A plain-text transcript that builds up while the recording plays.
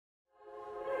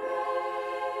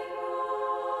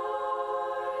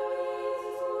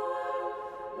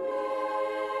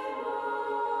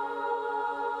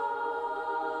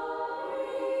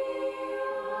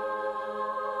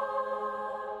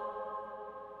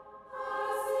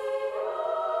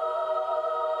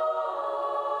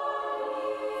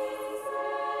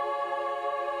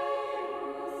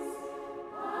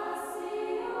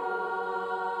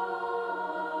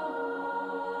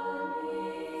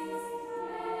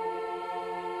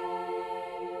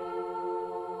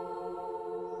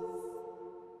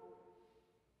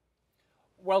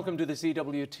Welcome to the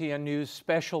CWTN News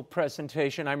special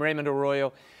presentation. I'm Raymond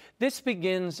Arroyo. This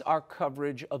begins our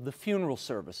coverage of the funeral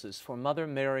services for Mother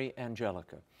Mary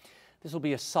Angelica. This will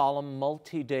be a solemn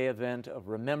multi-day event of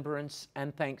remembrance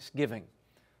and thanksgiving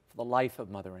for the life of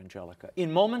Mother Angelica. In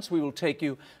moments, we will take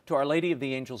you to Our Lady of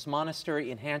the Angels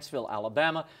Monastery in Hanceville,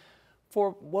 Alabama,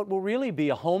 for what will really be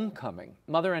a homecoming.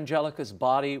 Mother Angelica's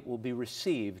body will be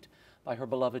received by her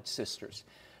beloved sisters.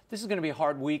 This is going to be a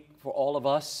hard week for all of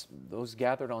us, those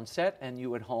gathered on set and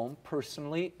you at home,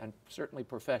 personally and certainly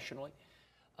professionally.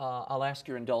 I'll ask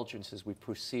your indulgence as we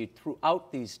proceed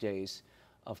throughout these days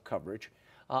of coverage.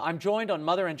 I'm joined on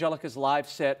Mother Angelica's live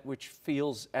set, which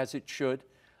feels as it should,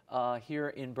 here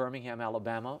in Birmingham,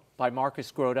 Alabama, by Marcus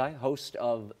Grodi, host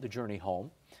of The Journey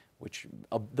Home,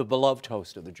 the beloved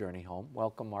host of The Journey Home.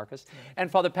 Welcome, Marcus.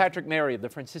 And Father Patrick Mary of the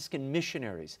Franciscan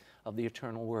Missionaries of the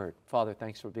Eternal Word. Father,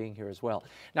 thanks for being here as well.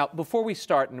 Now, before we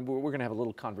start, and we're going to have a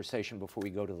little conversation before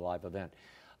we go to the live event,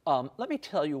 let me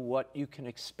tell you what you can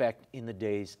expect in the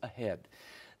days ahead.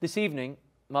 This evening,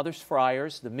 Mother's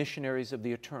Friars, the Missionaries of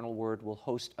the Eternal Word, will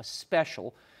host a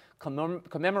special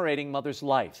commemorating Mother's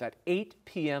life at 8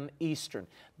 p.m. Eastern.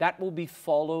 That will be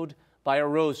followed by a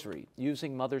rosary,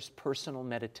 using Mother's personal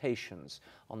meditations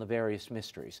on the various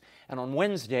mysteries. And on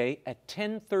Wednesday at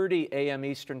 10:30 a.m.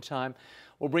 Eastern Time,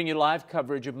 we'll bring you live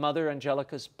coverage of Mother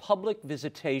Angelica's public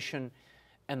visitation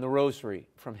and the rosary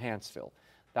from Hanceville.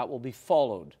 That will be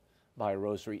followed by a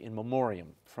rosary in memoriam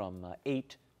from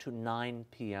 8 to 9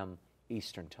 p.m.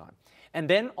 Eastern Time. And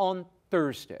then on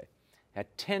Thursday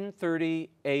at 10:30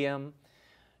 a.m.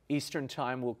 Eastern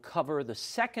Time, will cover the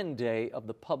second day of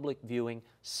the public viewing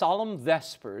Solemn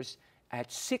Vespers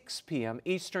at 6 p.m.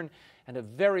 Eastern, and a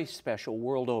very special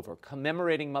world over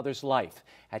commemorating Mother's life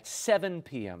at 7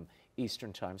 p.m.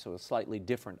 Eastern Time, so a slightly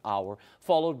different hour,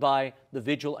 followed by the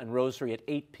Vigil and Rosary at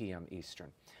 8 p.m.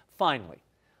 Eastern. Finally,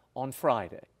 on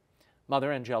Friday,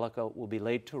 Mother Angelica will be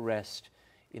laid to rest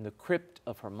in the crypt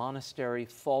of her monastery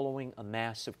following a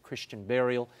Mass of Christian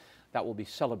burial that will be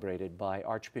celebrated by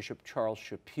Archbishop Charles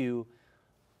Chaput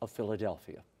of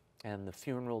Philadelphia. And the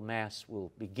funeral Mass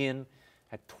will begin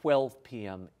at 12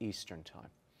 p.m. Eastern Time.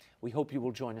 We hope you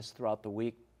will join us throughout the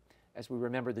week as we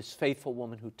remember this faithful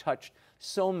woman who touched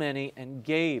so many and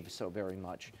gave so very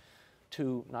much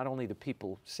to not only the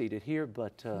people seated here,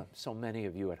 but so many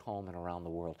of you at home and around the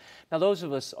world. Now, those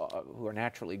of us who are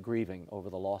naturally grieving over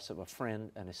the loss of a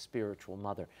friend and a spiritual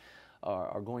mother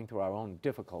are going through our own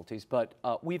difficulties, but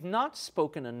we've not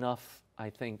spoken enough,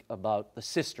 I think, about the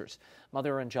sisters,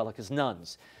 Mother Angelica's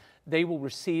nuns. They will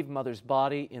receive Mother's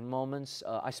body in moments.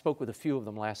 I spoke with a few of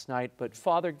them last night, but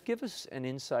Father, give us an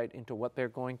insight into what they're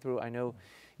going through. I know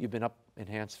you've been up in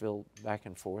Hanceville back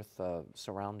and forth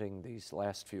surrounding these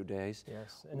last few days.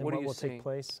 Yes, and then what will take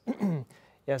place?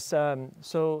 Yes,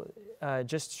 so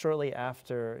just shortly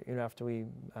after, after we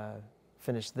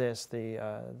finish this,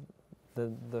 the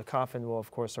coffin will, of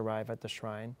course, arrive at the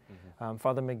shrine. Mm-hmm.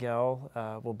 Father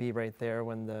Miguel will be right there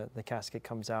when the casket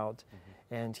comes out,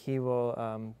 mm-hmm. and he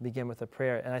will begin with a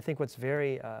prayer. And I think what's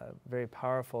very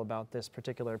powerful about this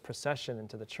particular procession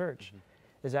into the church,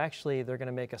 mm-hmm. is actually they're going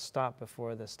to make a stop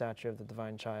before the statue of the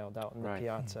Divine Child out in the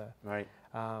piazza, right.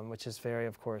 Which is very,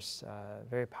 of course,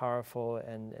 very powerful,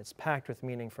 and it's packed with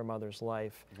meaning for Mother's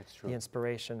life. That's true. The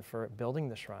inspiration for building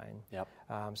the shrine. Yep.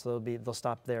 So they'll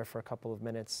stop there for a couple of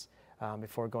minutes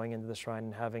before going into the shrine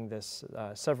and having this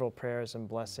several prayers and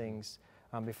blessings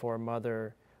before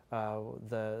Mother.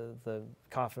 The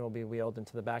coffin will be wheeled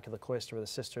into the back of the cloister where the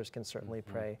sisters can certainly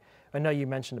mm-hmm. pray. I know you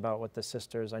mentioned about what the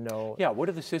sisters, I know. Yeah, what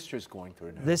are the sisters going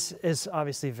through now? This is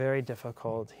obviously very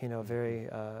difficult, very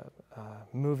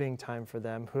moving time for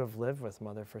them who have lived with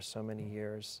Mother for so many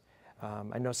years.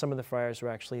 I know some of the friars were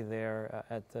actually there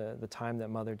at the time that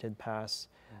Mother did pass,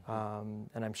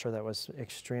 and I'm sure that was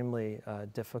extremely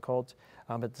difficult.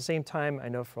 But at the same time, I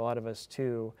know for a lot of us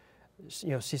too,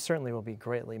 she certainly will be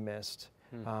greatly missed.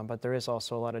 But there is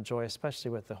also a lot of joy,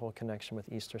 especially with the whole connection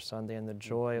with Easter Sunday and the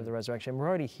joy of the resurrection. We're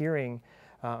already hearing,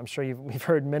 I'm sure we've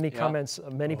heard many comments,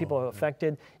 many people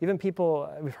affected, even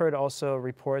people, we've heard also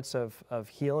reports of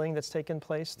healing that's taken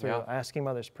place through asking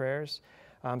Mother's prayers.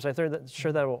 So I'm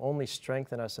sure that will only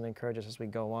strengthen us and encourage us as we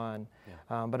go on.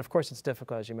 Yeah. But of course it's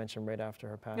difficult, as you mentioned, right after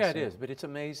her passing. Yeah, it is, but it's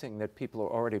amazing that people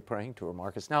are already praying to her,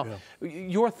 Marcus. Now,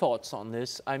 your thoughts on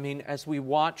this, I mean, as we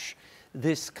watch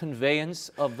this conveyance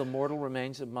of the mortal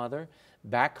remains of Mother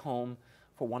back home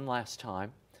for one last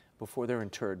time before they're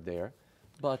interred there.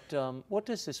 But what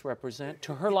does this represent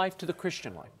to her life, to the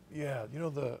Christian life? Yeah,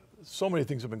 so many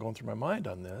things have been going through my mind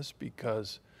on this,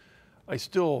 because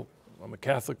I'm a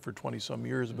Catholic for 20-some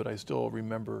years, but I still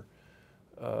remember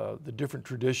the different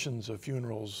traditions of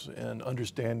funerals and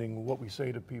understanding what we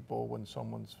say to people when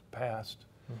someone's passed,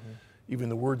 even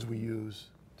the words we use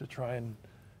to try and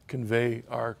convey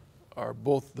our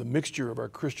both the mixture of our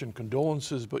Christian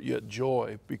condolences but yet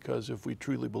joy, because if we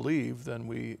truly believe, then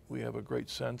we have a great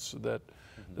sense that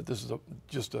this is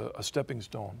just a stepping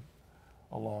stone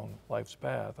along life's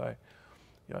path. I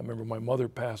remember my mother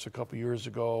passed a couple years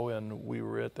ago, and we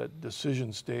were at that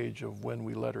decision stage of when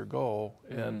we let her go,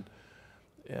 and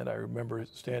I remember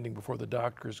standing before the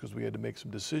doctors because we had to make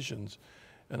some decisions,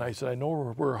 and I said, I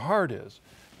know where her heart is.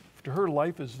 To her,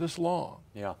 life is this long.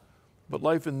 Yeah. But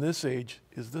life in this age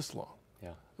is this long.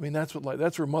 Yeah. I mean, that's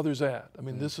where Mother's at. I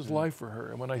mean, this is life for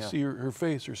her. And when I see her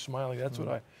face, her smiling, that's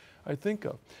what I think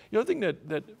of. The other thing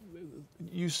that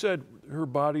you said, her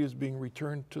body is being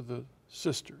returned to the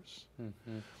sisters.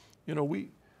 You know, we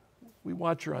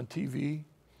watch her on TV,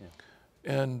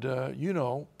 and you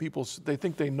know, people, they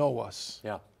think they know us.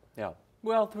 Yeah, yeah.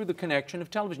 Well, through the connection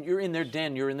of television. You're in their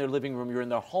den, you're in their living room, you're in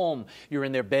their home, you're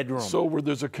in their bedroom. So where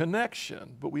there's a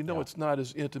connection, but we know it's not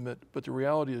as intimate, but the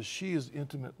reality is she is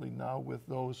intimately now with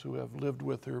those who have lived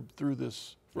with her through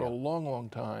this for a long, long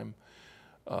time.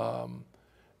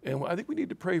 And I think we need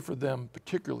to pray for them,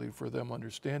 particularly for them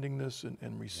understanding this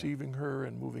and receiving her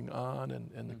and moving on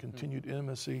and the continued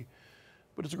intimacy.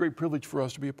 But it's a great privilege for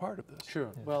us to be a part of this.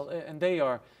 Sure. Yes. Well, and they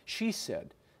are, she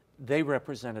said, they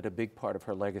represented a big part of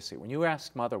her legacy. When you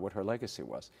asked Mother what her legacy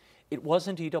was, it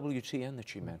wasn't EWTN that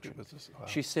she mentioned.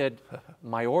 She said,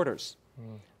 my orders,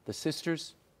 the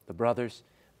sisters, the brothers,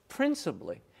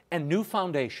 principally, and new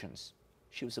foundations.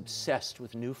 She was obsessed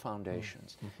with new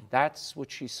foundations. That's what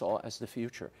she saw as the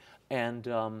future. And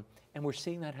we're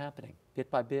seeing that happening bit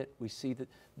by bit. We see that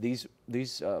these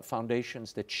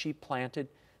foundations that she planted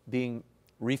being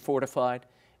refortified.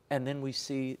 And then we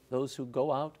see those who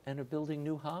go out and are building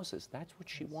new houses. That's what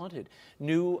she wanted.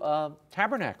 New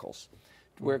tabernacles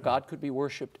where God could be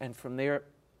worshiped, and from there,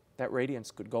 that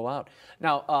radiance could go out.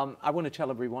 Now, I want to tell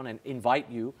everyone and invite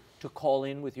you to call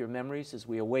in with your memories as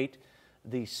we await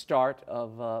the start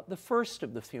of the first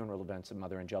of the funeral events of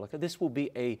Mother Angelica. This will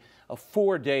be a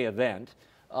 4-day event,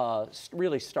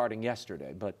 really starting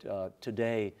yesterday, but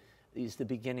today is the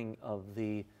beginning of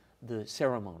the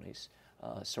ceremonies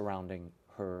surrounding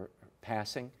her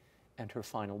passing and her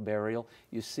final burial.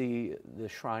 You see the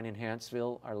shrine in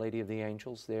Hanceville, Our Lady of the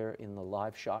Angels there in the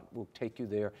live shot. We'll take you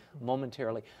there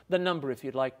momentarily. The number, if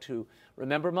you'd like to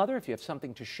remember Mother, if you have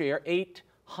something to share,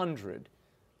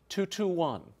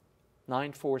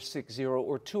 800-221-9460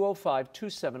 or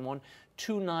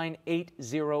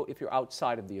 205-271-2980 if you're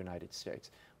outside of the United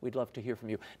States. We'd love to hear from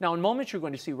you. Now, in moments, you're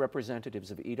going to see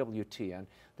representatives of EWTN,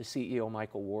 the CEO,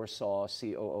 Michael Warsaw,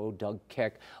 COO, Doug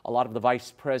Keck, a lot of the vice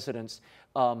presidents,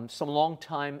 some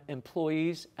longtime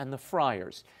employees, and the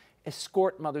friars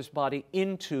escort Mother's body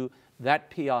into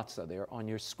that piazza there on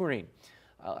your screen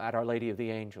at Our Lady of the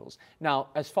Angels. Now,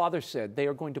 as Father said, they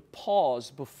are going to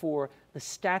pause before the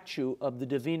statue of the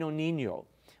Divino Niño,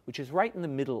 which is right in the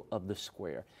middle of the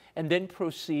square, and then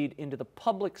proceed into the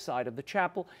public side of the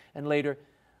chapel and later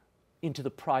into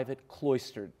the private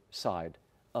cloistered side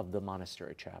of the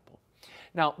monastery chapel.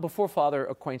 Now, before Father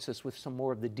acquaints us with some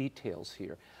more of the details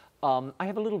here, I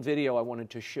have a little video I wanted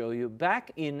to show you.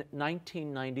 Back in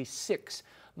 1996,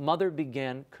 Mother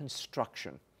began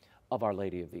construction of Our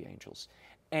Lady of the Angels.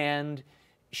 And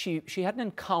she had an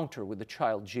encounter with the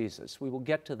child Jesus. We will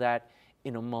get to that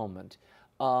in a moment.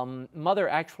 Mother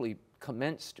actually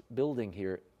commenced building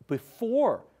here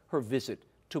before her visit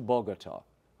to Bogota.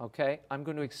 Okay, I'm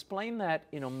going to explain that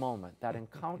in a moment, that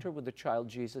encounter with the child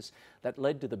Jesus that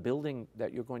led to the building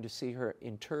that you're going to see her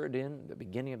interred in, the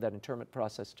beginning of that interment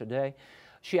process today.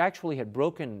 She actually had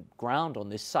broken ground on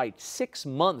this site 6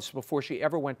 months before she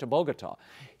ever went to Bogota.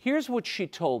 Here's what she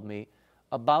told me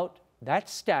about that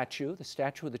statue, the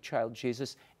statue of the child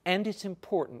Jesus, and its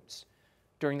importance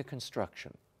during the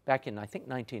construction back in, I think,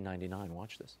 1999.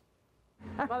 Watch this.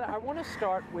 Mother, I want to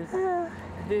start with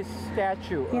this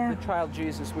statue of the child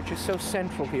Jesus, which is so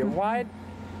central here.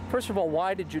 First of all,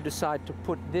 why did you decide to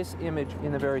put this image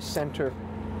in the very center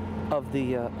of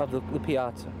the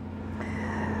piazza?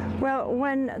 Well,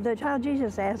 when the child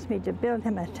Jesus asked me to build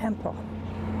him a temple,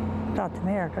 South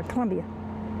America, Colombia.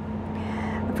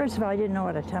 First of all, I didn't know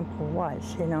what a temple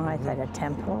was. You know, I thought a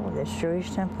temple, there's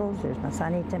Jewish temples, there's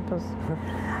Masonic temples.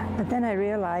 But then I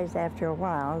realized after a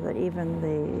while that even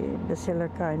the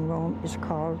Basilica in Rome is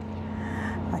called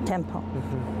a temple.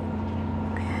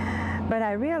 But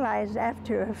I realized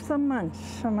after some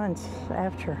months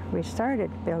after we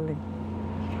started building,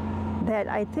 that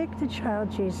I think the child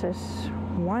Jesus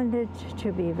wanted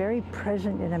to be very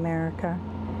present in America.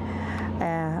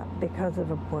 because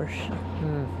of abortion.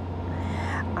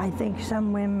 I think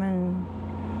some women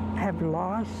have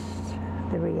lost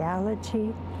the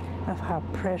reality of how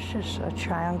precious a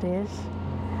child is.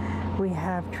 We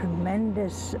have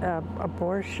tremendous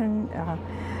abortion,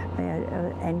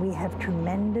 and we have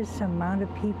tremendous amount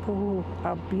of people who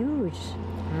abuse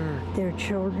their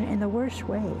children in the worst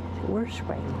way,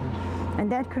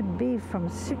 And that could be from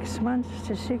 6 months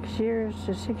to 6 years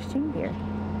to 16 years.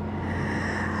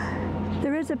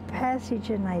 There is a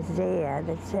passage in Isaiah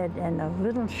that said, and a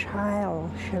little child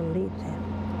shall lead them.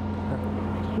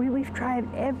 We've tried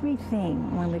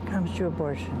everything when it comes to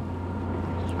abortion.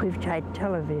 We've tried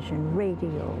television,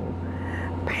 radio,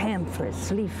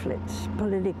 pamphlets, leaflets,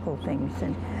 political things,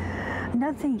 and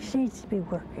nothing seems to be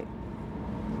working.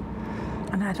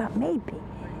 And I thought maybe,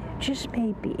 just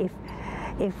maybe,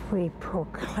 if we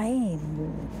proclaim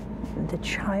the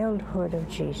childhood of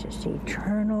Jesus, the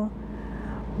eternal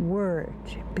Word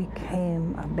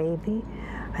became a baby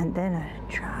and then a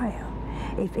child.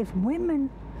 If women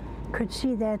could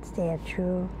see that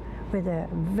statue with a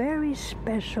very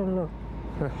special look,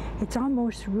 it's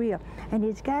almost real. And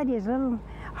he's got his little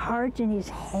heart in his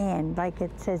hand, like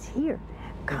it says here,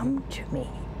 come to me,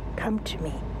 come to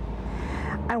me.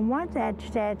 I want that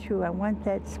statue, I want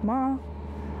that small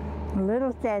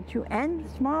little statue and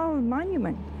small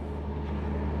monument.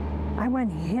 I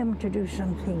want him to do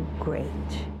something great.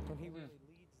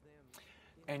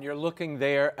 And you're looking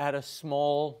there at a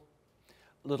small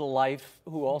little life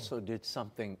who also did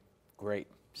something great,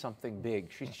 something big.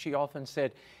 She often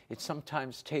said it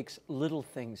sometimes takes little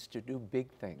things to do big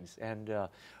things. And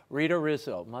Rita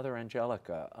Rizzo, Mother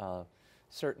Angelica,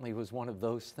 certainly was one of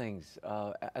those things.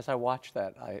 As I watched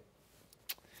that,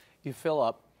 you fill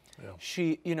up. Yeah.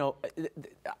 She, you know,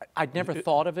 I'd never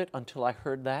thought of it until I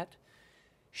heard that.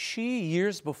 She,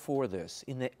 years before this,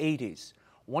 in the 80s,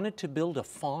 wanted to build a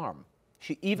farm.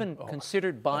 She even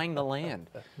considered buying the land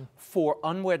for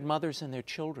unwed mothers and their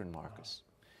children, Marcus.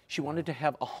 She wanted to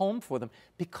have a home for them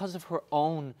because of her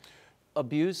own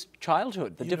abused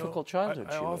childhood, the difficult childhood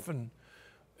she lived. I often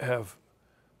have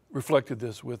reflected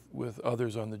this with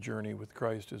others on the journey with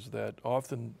Christ, is that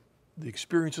often the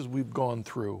experiences we've gone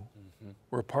through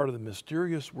were a part of the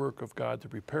mysterious work of God to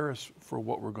prepare us for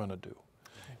what we're going to do.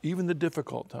 Even the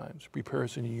difficult times prepare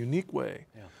us in a unique way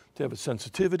to have a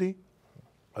sensitivity,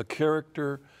 a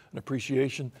character, an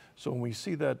appreciation. So when we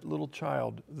see that little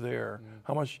child there,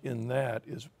 how much in that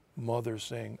is mother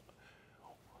saying,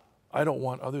 I don't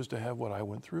want others to have what I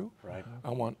went through. Right.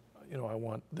 I want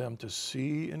them to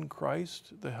see in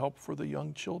Christ the help for the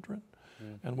young children.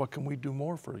 And what can we do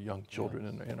more for young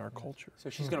children in our culture?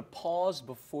 So she's going to pause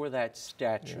before that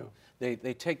statue. They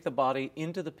take the body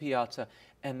into the piazza,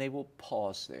 and they will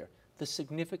pause there. The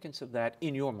significance of that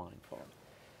in your mind, Father,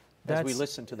 as we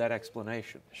listen to that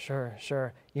explanation. Sure,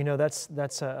 sure. You know, that's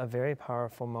a very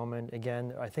powerful moment.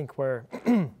 Again, I think where,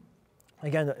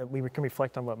 again, we can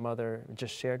reflect on what Mother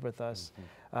just shared with us.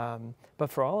 But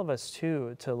for all of us,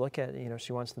 too, to look at, you know,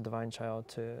 she wants the divine child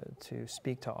to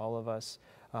speak to all of us.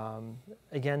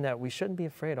 Again, that we shouldn't be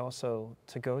afraid also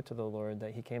to go to the Lord,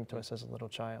 that he came to us as a little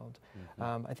child.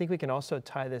 I think we can also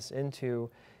tie this into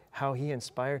how he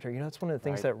inspired her. You know, it's one of the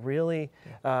things that really,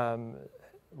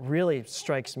 really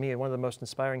strikes me, and one of the most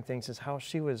inspiring things is how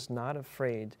she was not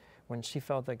afraid when she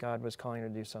felt that God was calling her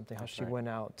to do something, how she went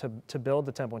out to build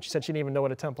the temple. And she said she didn't even know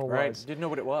what a temple was. Didn't know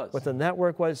what it was. What the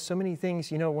network was, so many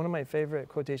things. You know, one of my favorite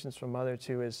quotations from Mother,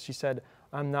 too, is she said,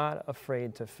 I'm not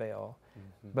afraid to fail,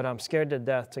 but I'm scared to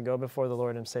death to go before the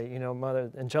Lord and say, you know, Mother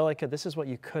Angelica, this is what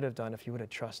you could have done if you would have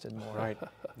trusted more. Right.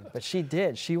 But she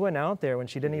did. She went out there when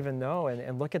she didn't even know,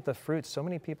 and look at the fruits. So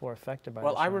many people are affected by this.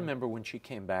 Well, I remember when she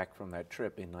came back from that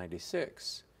trip in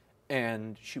 '96,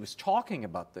 and she was talking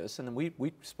about this, and then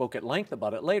we spoke at length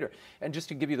about it later. And just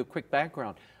to give you the quick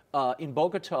background, in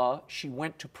Bogota, she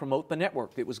went to promote the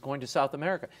network that was going to South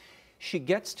America. She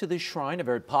gets to this shrine, a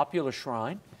very popular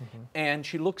shrine, and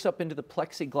she looks up into the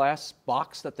plexiglass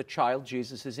box that the child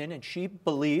Jesus is in, and she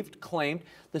claimed,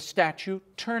 the statue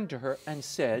turned to her and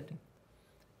said,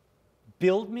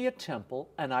 build me a temple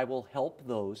and I will help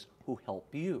those who help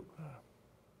you.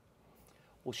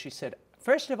 Well, she said,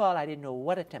 first of all, I didn't know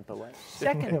what a temple was.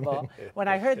 Second of all, when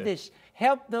I heard this,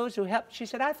 help those who help, she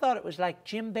said, I thought it was like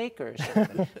Jim Bakker or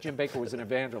something. Jim Bakker was an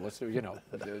evangelist, so, you know,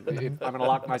 I'm going to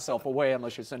lock myself away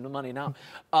unless you send the money now.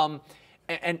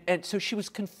 And so she was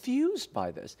confused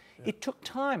by this. It took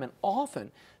time, and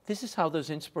often this is how those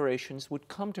inspirations would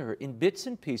come to her in bits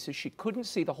and pieces. She couldn't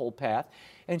see the whole path.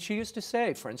 And she used to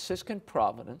say, Franciscan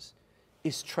providence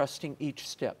is trusting each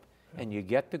step, and you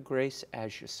get the grace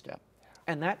as you step.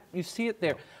 And that, you see it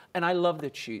there. And I love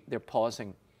that they're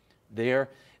pausing there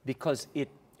because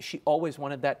she always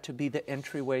wanted that to be the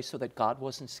entryway so that God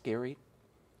wasn't scary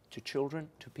to children,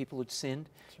 to people who'd sinned.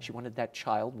 Sure. She wanted that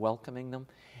child welcoming them.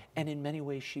 And in many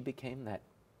ways, she became that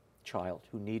child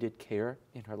who needed care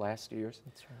in her last years.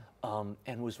 That's right.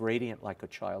 And was radiant like a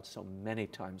child so many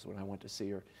times when I went to see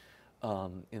her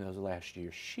in those last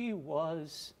years. She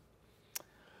was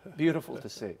beautiful to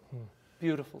see.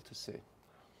 Beautiful to see.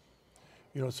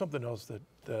 You know, something else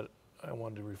that I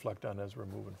wanted to reflect on as we're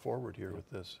moving forward here with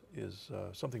this is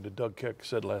something that Doug Keck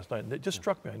said last night, and it just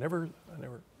struck me. I never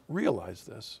realized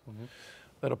this,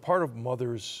 that a part of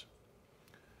Mother's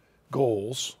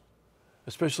goals,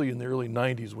 especially in the early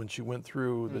 90s when she went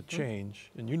through the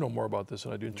change, and you know more about this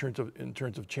than I do, in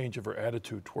terms of change of her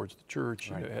attitude towards the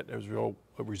church, right, as a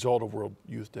result of World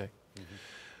Youth Day,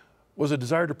 was a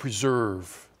desire to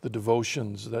preserve the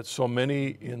devotions that so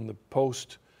many in the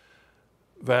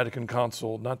post-Vatican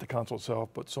Council, not the council itself,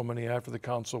 but so many after the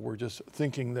council were just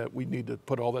thinking that we need to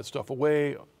put all that stuff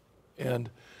away. And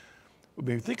when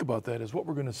you think about that is what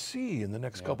we're going to see in the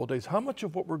next couple of days. How much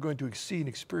of what we're going to see and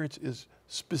experience is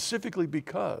specifically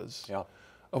because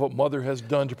of what Mother has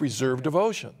done to preserve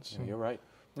devotions? Yeah, you're right.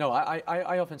 No,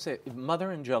 I often say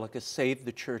Mother Angelica saved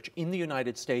the church in the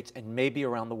United States and maybe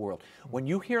around the world. When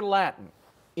you hear Latin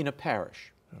in a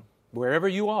parish, wherever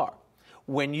you are,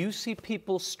 when you see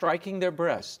people striking their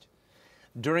breast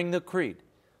during the creed,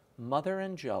 Mother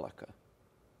Angelica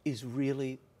is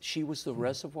really, she was the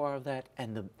reservoir of that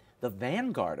and the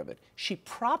vanguard of it. She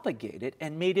propagated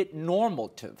and made it normal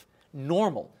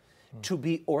to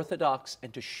be Orthodox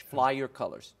and to fly your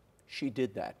colors. She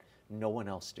did that. No one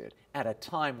else did. At a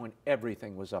time when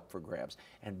everything was up for grabs.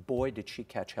 And boy, did she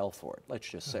catch hell for it. Let's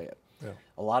just say it. Yeah.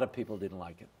 A lot of people didn't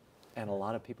like it. And a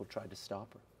lot of people tried to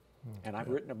stop her. And I've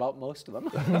written about most of them.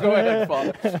 Go ahead,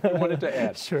 Father. You wanted to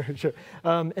add. Sure.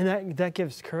 And that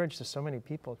gives courage to so many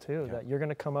people, too, that you're going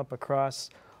to come up across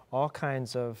all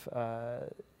kinds of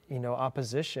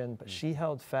opposition, but she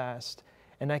held fast.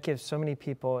 And that gives so many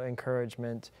people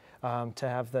encouragement to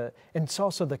have and it's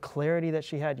also the clarity that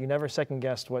she had. You never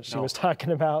second-guessed what she was talking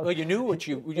about. Well, you knew what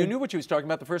she was talking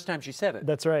about the first time she said it.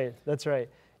 That's right.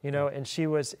 You know, and she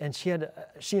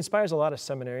inspires a lot of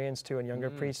seminarians too, and younger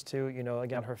priests too. You know,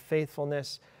 again, her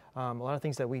faithfulness, a lot of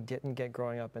things that we didn't get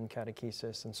growing up in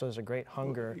catechesis, and so there's a great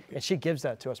hunger, and she gives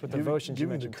that to us with devotions.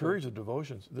 Giving the courage of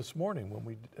devotions. This morning,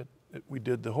 when we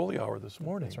did the Holy Hour this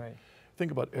morning. That's right.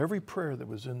 Think about every prayer that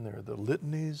was in there, the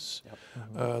litanies,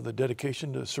 the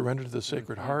dedication to surrender to the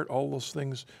Sacred Heart, all those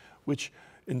things, which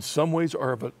in some ways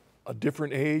are of a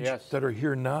different age that are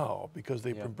here now because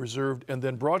they've been preserved and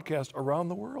then broadcast around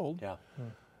the world as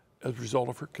a result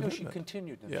of her commitment. No, she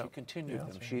continued them. She continued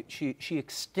them. She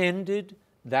extended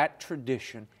that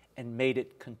tradition and made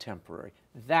it contemporary.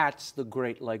 That's the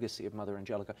great legacy of Mother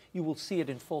Angelica. You will see it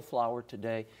in full flower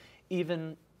today,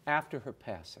 even after her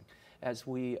passing. As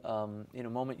we, in a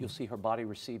moment, you'll see her body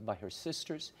received by her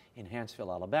sisters in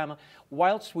Hansville, Alabama.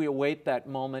 Whilst we await that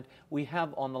moment, we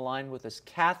have on the line with us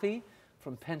Kathy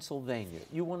from Pennsylvania.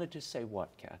 You wanted to say what,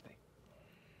 Kathy?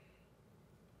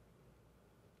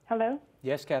 Hello?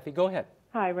 Yes, Kathy, go ahead.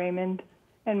 Hi, Raymond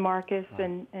and Marcus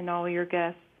and all your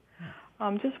guests.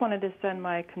 Just wanted to send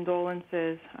my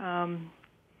condolences.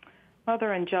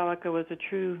 Mother Angelica was a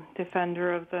true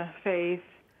defender of the faith.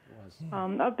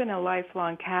 I've been a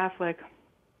lifelong Catholic,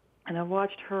 and I've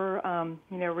watched her,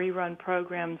 rerun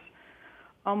programs,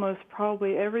 almost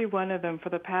probably every one of them for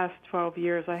the past 12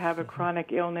 years. I have a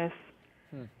chronic illness,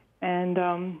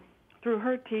 and through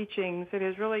her teachings, it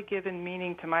has really given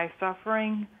meaning to my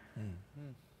suffering.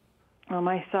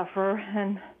 I suffer,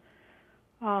 and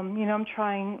I'm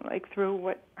trying, through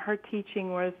what her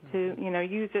teaching was to,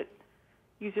 use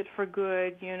it for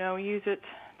good, use it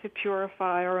to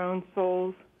purify our own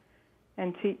souls,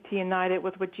 and to unite it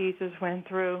with what Jesus went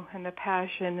through and the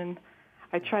Passion. And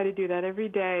I try to do that every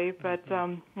day, but,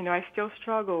 I still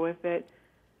struggle with it.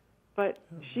 But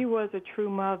she was a true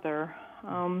mother,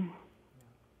 I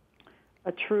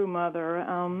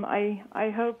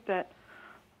hope that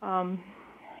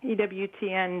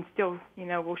EWTN still,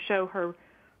 will show her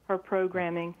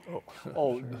programming.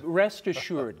 Oh, rest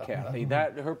assured, Kathy,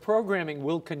 that her programming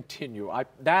will continue.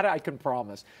 That I can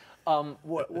promise.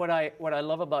 What I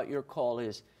love about your call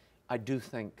is I do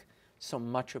think so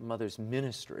much of Mother's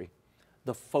ministry,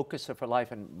 the focus of her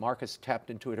life, and Marcus tapped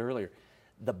into it earlier,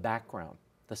 the background,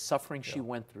 the suffering she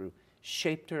went through,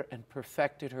 shaped her and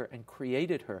perfected her and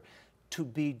created her to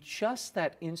be just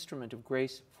that instrument of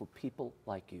grace for people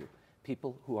like you,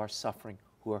 people who are suffering,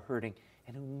 who are hurting,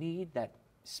 and who need that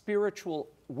spiritual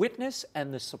witness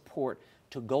and the support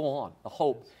to go on, the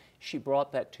hope. She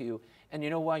brought that to you. And you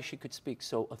know why she could speak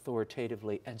so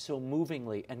authoritatively and so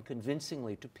movingly and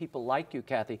convincingly to people like you,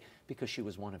 Kathy? Because she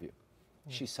was one of you.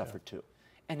 She suffered too.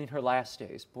 And in her last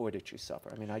days, boy, did she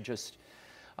suffer. I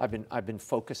mean, I've been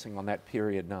focusing on that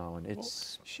period now, and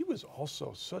it's... Well, she was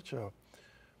also such a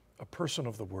person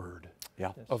of the Word,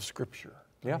 of Scripture.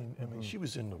 Yeah. I mean, she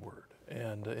was in the Word.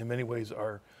 And in many ways,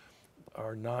 our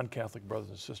non-Catholic brothers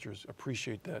and sisters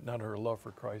appreciate that, not her love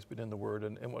for Christ, but in the Word.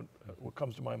 And what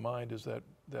comes to my mind is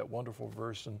that wonderful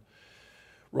verse in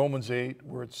Romans 8,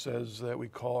 where it says that we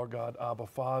call our God Abba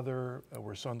Father,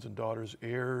 we're sons and daughters,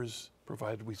 heirs,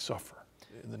 provided we suffer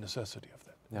in the necessity of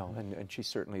that. No, and she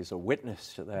certainly is a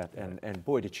witness to that, and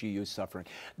boy, did she use suffering.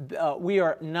 We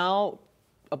are now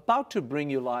about to bring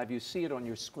you live, you see it on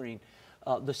your screen,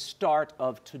 the start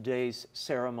of today's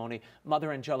ceremony.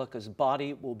 Mother Angelica's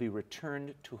body will be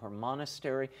returned to her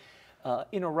monastery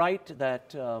in a rite that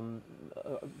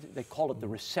they call it the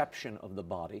reception of the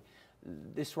body.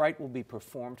 This rite will be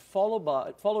performed, followed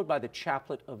by the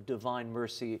Chaplet of Divine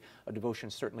Mercy, a devotion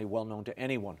certainly well known to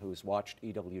anyone who has watched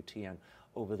EWTN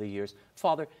over the years.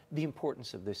 Father, the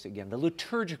importance of this again, the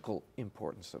liturgical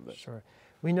importance of this. Sure.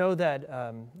 We know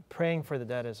that praying for the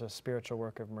dead is a spiritual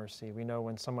work of mercy. We know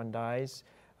when someone dies,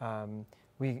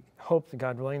 we hope that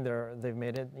God willing they've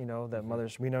made it, you know, that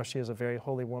mothers, we know she is a very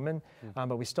holy woman,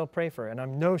 but we still pray for her. And I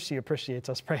know she appreciates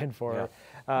us praying for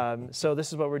her. So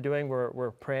this is what we're doing.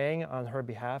 We're praying on her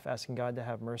behalf, asking God to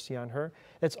have mercy on her.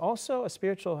 It's also a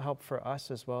spiritual help for us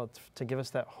as well, to give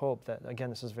us that hope that, again,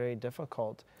 this is very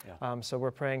difficult. So we're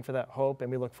praying for that hope,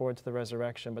 and we look forward to the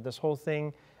resurrection. But this whole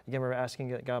thing, again, we're asking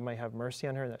that God might have mercy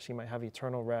on her, that she might have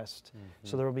eternal rest.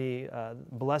 So there will be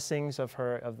blessings of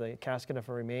the casket of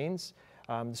her remains,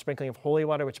 the sprinkling of holy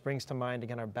water, which brings to mind,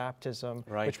 again, our baptism,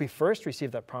 which we first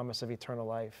received that promise of eternal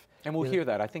life. And we'll hear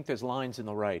that. I think there's lines in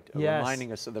the rite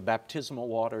reminding us of the baptismal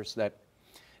waters that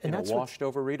washed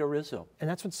over Rita Rizzo. And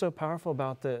that's what's so powerful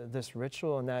about this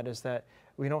ritual, and that is that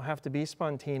we don't have to be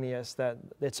spontaneous, that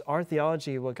it's our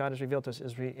theology, what God has revealed to us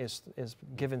is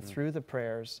given through the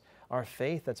prayers, our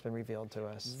faith that's been revealed to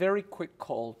us. Very quick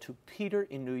call to Peter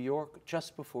in New York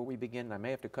just before we begin. I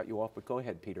may have to cut you off, but go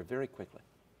ahead, Peter, very quickly.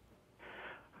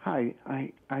 Hi,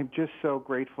 I'm just so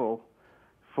grateful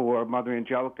for Mother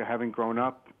Angelica, having grown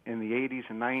up in the 80s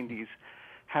and 90s,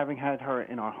 having had her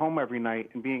in our home every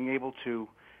night, and being able to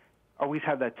always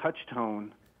have that touch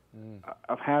tone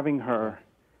of having her,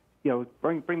 you know,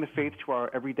 bring the faith to our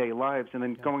everyday lives, and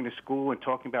then going to school and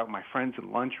talking about my friends in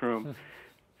the lunchroom.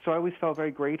 So I always felt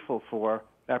very grateful for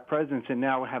that presence, and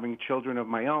now having children of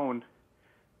my own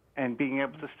and being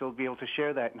able to still be able to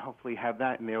share that and hopefully have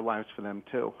that in their lives for them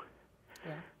too.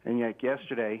 And yet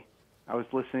yesterday, I was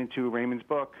listening to Raymond's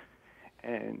book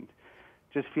and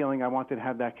just feeling I wanted to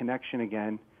have that connection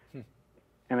again.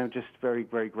 And I'm just very,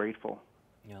 very grateful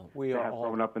we to are have all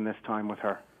grown up in this time with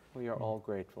her. We are all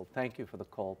grateful. Thank you for the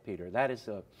call, Peter. That is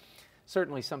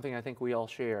certainly something I think we all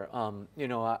share. You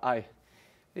know,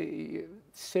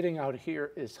 sitting out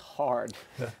here is hard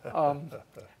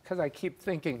because I keep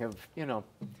thinking of, you know,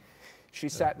 she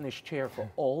sat in this chair for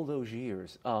all those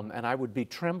years, and I would be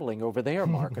trembling over there,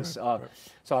 Marcus.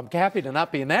 So I'm happy to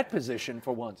not be in that position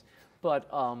for once. But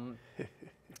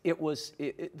it was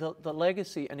the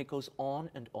legacy, and it goes on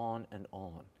and on and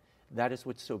on. That is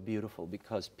what's so beautiful,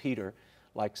 because Peter,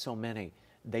 like so many,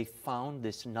 they found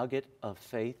this nugget of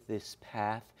faith, this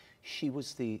path. She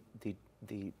was the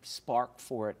spark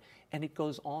for it, and it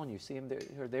goes on. You see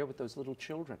her there with those little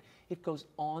children. It goes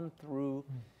on through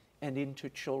and into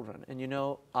children. And you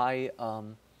know,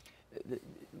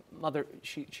 Mother,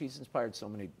 she's inspired so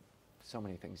many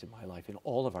things in my life, in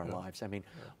all of our lives. I mean,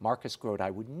 Marcus Grote,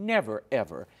 I would never,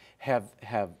 ever have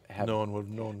no one would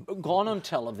have known. Gone on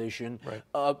television,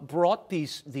 brought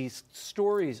these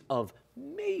stories of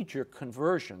major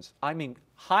conversions. I mean,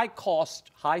 high-cost,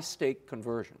 high-stake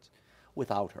conversions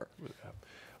without her.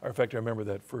 In fact, I remember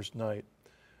that first night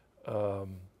that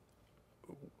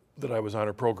I was on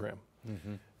her program.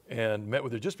 And met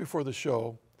with her just before the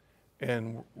show,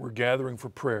 and we're gathering for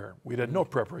prayer. We'd had no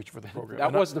preparation for the program.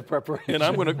 That was the preparation. And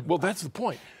I'm going to, well, that's the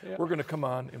point. We're going to come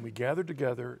on, and we gathered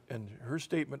together, and her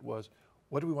statement was,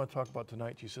 what do we want to talk about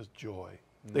tonight? She says, joy.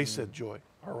 They said joy.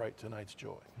 All right, tonight's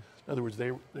joy. In other words,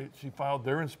 she followed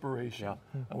their inspiration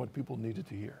on what people needed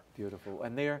to hear. Beautiful.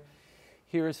 And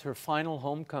here is her final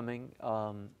homecoming.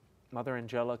 Mother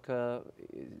Angelica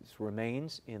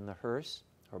remains in the hearse,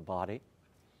 her body,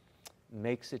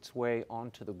 makes its way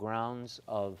onto the grounds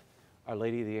of Our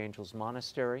Lady of the Angels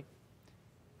Monastery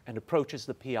and approaches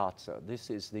the piazza. This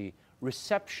is the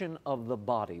reception of the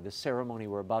body, the ceremony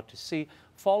we're about to see,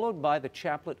 followed by the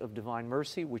Chaplet of Divine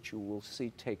Mercy, which you will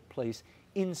see take place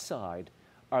inside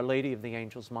Our Lady of the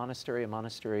Angels Monastery, a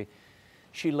monastery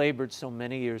she labored so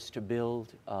many years to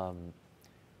build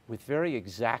with very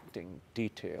exacting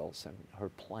details and her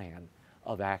plan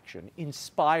of action,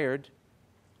 inspired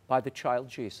by the child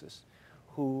Jesus,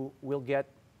 who will get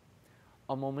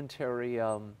a momentary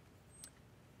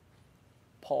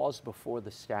pause before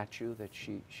the statue that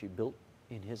she built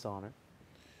in his honor,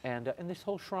 and this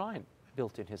whole shrine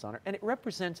built in his honor. And it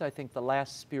represents, I think, the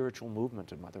last spiritual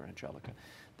movement of Mother Angelica,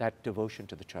 that devotion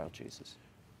to the child Jesus.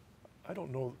 I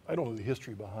don't know the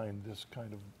history behind this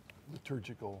kind of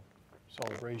liturgical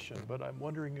celebration, but I'm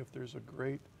wondering if there's a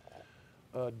great,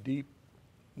 deep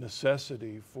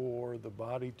necessity for the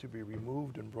body to be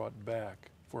removed and brought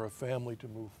back, for a family to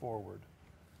move forward.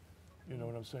 You know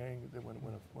what I'm saying? That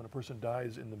when a person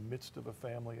dies in the midst of a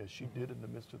family, as she did in the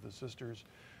midst of the sisters,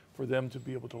 for them to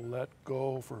be able to let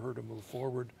go, for her to move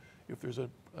forward, if there's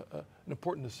an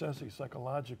important necessity,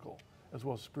 psychological as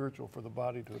well as spiritual, for the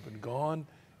body to have been gone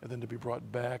and then to be brought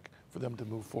back, for them to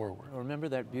move forward. Remember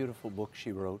that beautiful book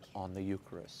she wrote on the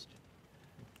Eucharist?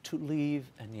 To leave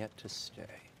and yet to stay.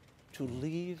 To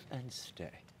leave and stay.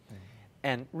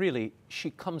 And really,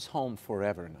 she comes home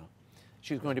forever now.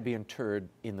 She's going to be interred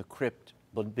in the crypt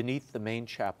beneath the main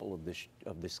chapel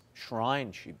of this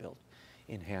shrine she built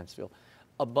in Hansville.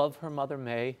 Above her, Mother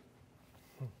May.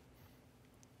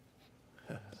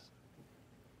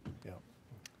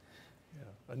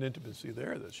 An intimacy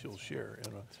there that she'll share.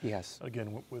 Yes.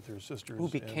 Again, with her sisters. Who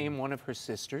became one of her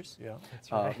sisters. Yeah. That's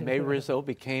right. May Rizzo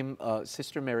became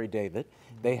Sister Mary David.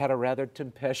 They had a rather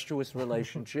tempestuous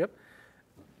relationship,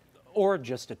 or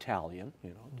just Italian,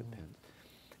 depends.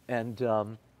 And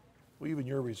well, even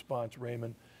your response,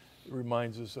 Raymond,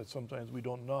 reminds us that sometimes we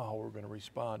don't know how we're going to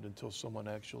respond until someone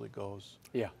actually goes.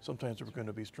 Yeah. Sometimes we're going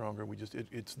to be stronger.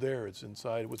 It's there. It's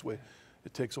inside.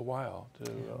 It takes a while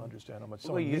to understand how much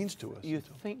someone means to us. You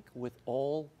think with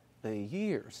all the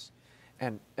years,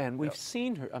 and we've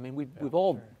seen her. I mean, we've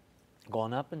all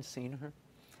gone up and seen her,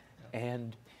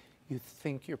 and you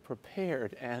think you're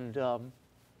prepared, and the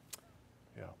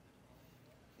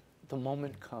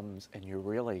moment comes, and you're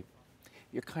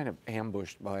kind of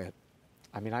ambushed by it.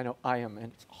 I mean, I know I am,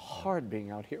 and it's hard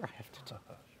being out here, I have to tell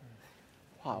you.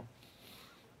 Wow.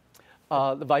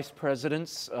 The vice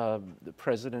presidents, the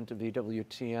president of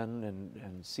EWTN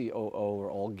and COO are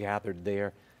all gathered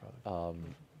there,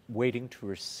 waiting to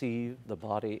receive the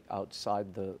body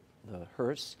outside the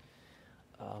hearse.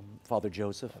 Father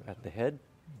Joseph at the head,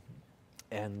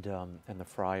 and the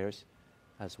friars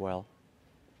as well.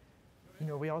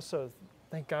 We also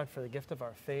thank God for the gift of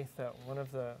our faith. That one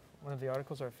of the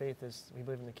articles of our faith is we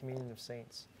believe in the communion of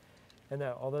saints. And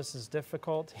that all this is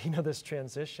difficult, this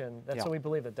transition, that's what we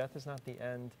believe, that death is not the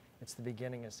end, it's the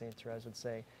beginning, as St. Therese would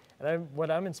say. And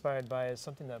what I'm inspired by is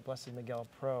something that Blessed Miguel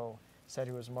Pro said,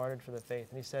 who was martyred for the faith.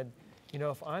 And he said,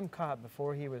 if I'm caught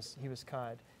before he was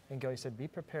caught, and he said, be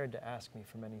prepared to ask me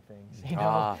for many things.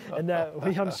 And that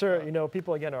I'm sure,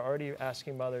 people again are already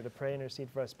asking Mother to pray and intercede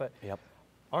for us, but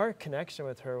our connection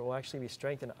with her will actually be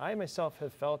strengthened. I myself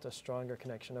have felt a stronger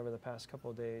connection over the past couple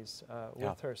of days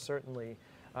with her, certainly.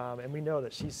 And we know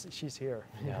that she's here.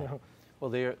 Well,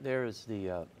 there is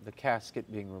the casket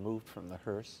being removed from the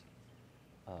hearse,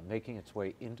 making its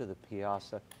way into the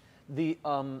piazza.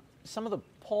 Some of the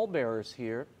pallbearers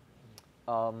here,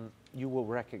 you will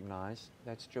recognize.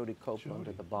 That's Jody Copeland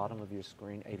at the bottom of your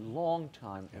screen, a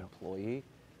longtime employee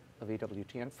of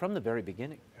EWTN from the very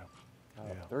beginning.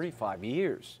 35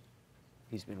 years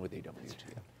he's been with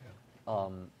EWTN.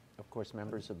 Of course,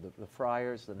 members of the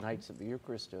Friars, the Knights of the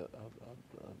Eucharist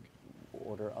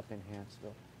order up in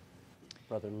Hansville.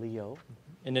 Brother Leo.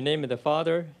 In the name of the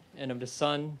Father, and of the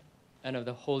Son, and of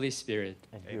the Holy Spirit.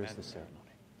 And here's the ceremony.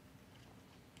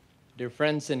 Dear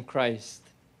friends in Christ,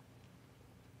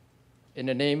 in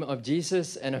the name of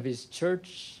Jesus and of his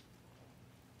church,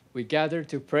 we gather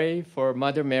to pray for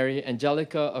Mother Mary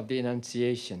Angelica of the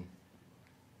Annunciation,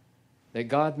 that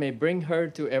God may bring her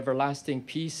to everlasting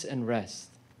peace and rest.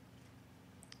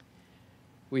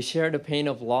 We share the pain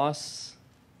of loss,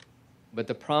 but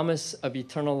the promise of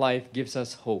eternal life gives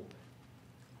us hope.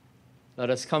 Let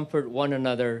us comfort one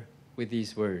another with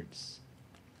these words.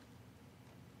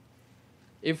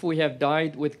 If we have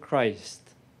died with Christ,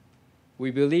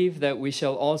 we believe that we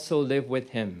shall also live with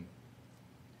him.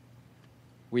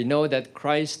 We know that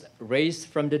Christ, raised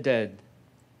from the dead,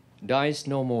 dies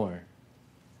no more.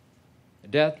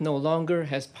 Death no longer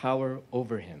has power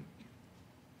over him.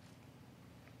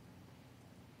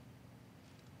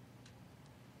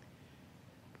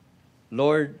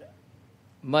 Lord,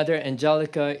 Mother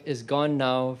Angelica is gone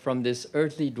now from this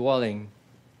earthly dwelling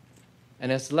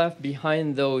and has left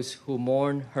behind those who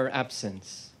mourn her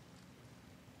absence.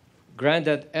 grant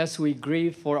that as we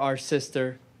grieve for our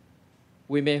sister,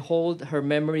 we may hold her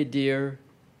memory dear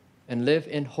and live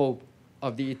in hope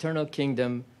of the eternal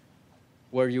kingdom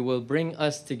where you will bring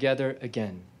us together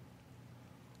again.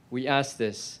 We ask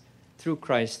this through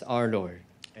Christ our Lord.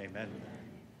 Amen.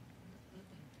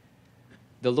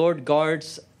 The Lord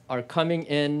guards our coming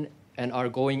in and our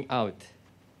going out.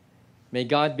 May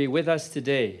God be with us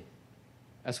today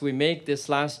as we make this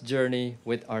last journey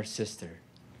with our sister.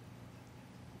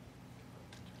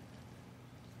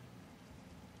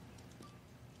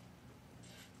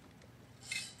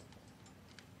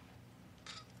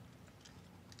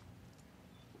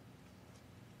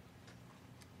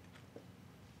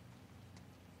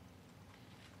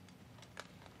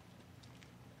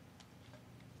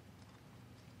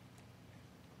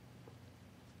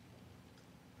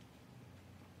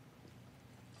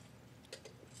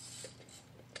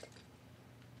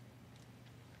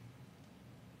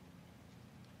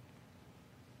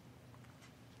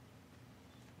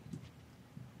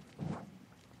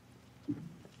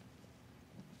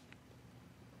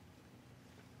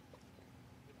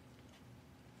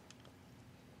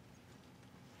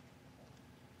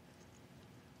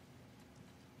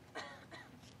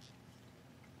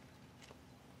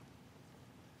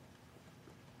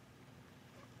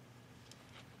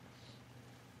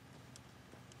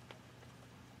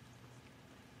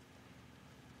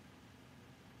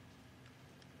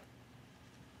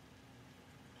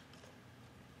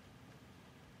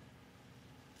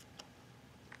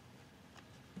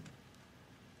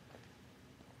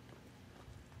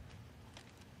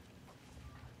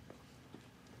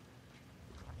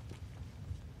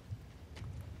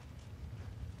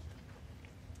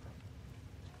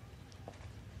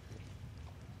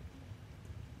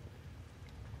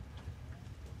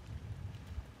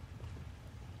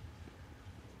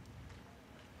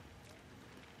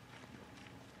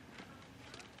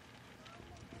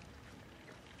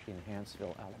 In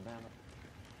Hanceville, Alabama.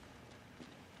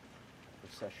 A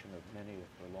procession of many of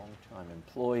her longtime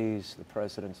employees, the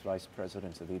presidents, vice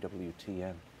presidents of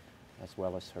EWTN, as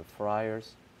well as her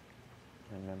friars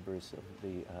and members of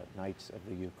the Knights of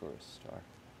the Eucharist are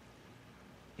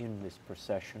in this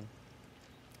procession.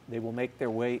 They will make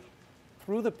their way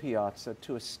through the piazza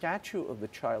to a statue of the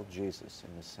child Jesus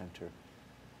in the center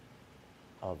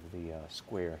of the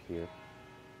square here.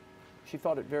 She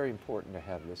thought it very important to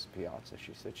have this piazza.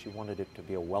 She said she wanted it to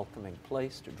be a welcoming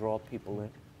place to draw people in.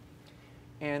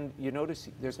 And you notice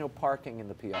there's no parking in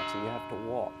the piazza. You have to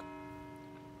walk,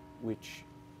 which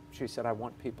she said, I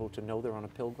want people to know they're on a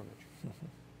pilgrimage.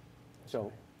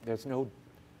 So there's no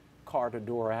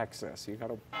car-to-door access. You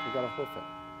gotta hoof it.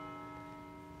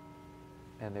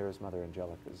 And there's Mother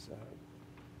Angelica's.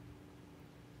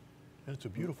 And it's a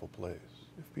beautiful place.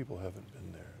 If people haven't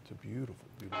been there, it's a beautiful,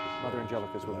 beautiful place. Mother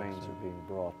Angelica's remains are being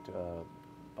brought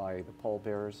by the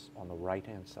pallbearers on the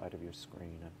right-hand side of your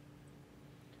screen. And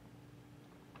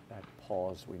that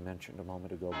pause we mentioned a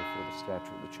moment ago before the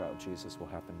statue of the child Jesus will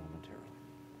happen momentarily.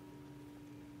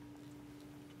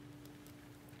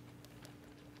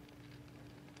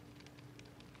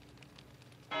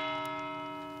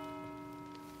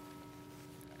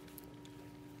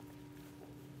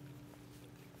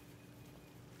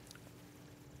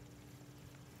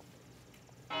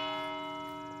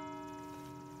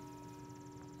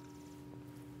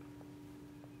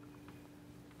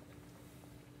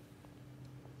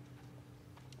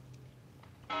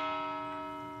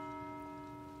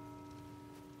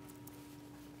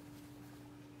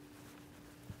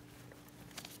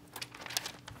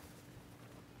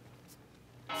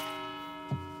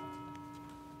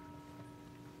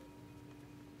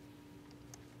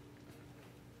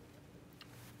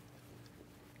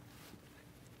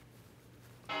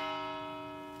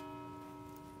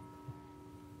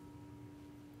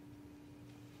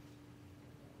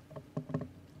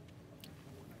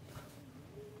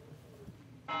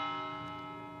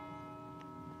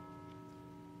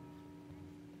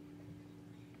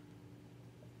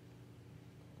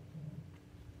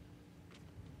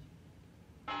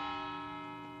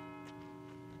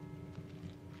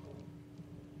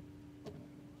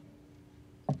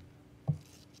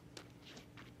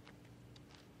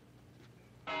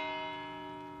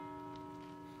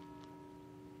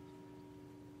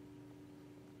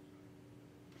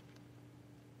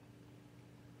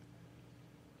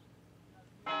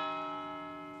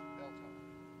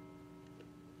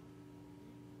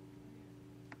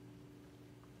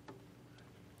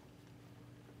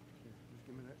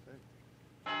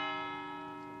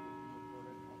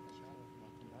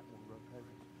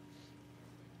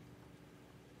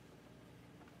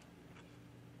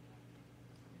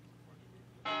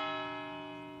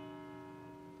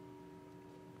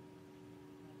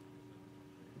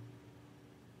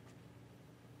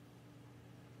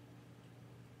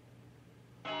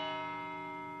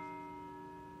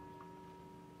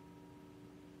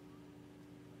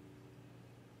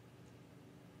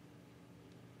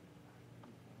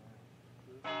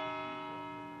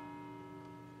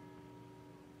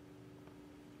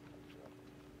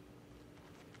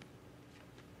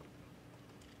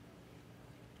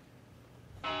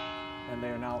 and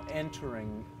they are now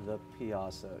entering the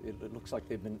piazza. It looks like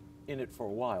they've been in it for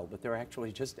a while, but they're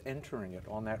actually just entering it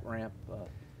on that ramp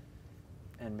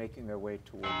and making their way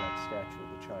toward that statue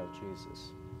of the child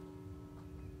Jesus.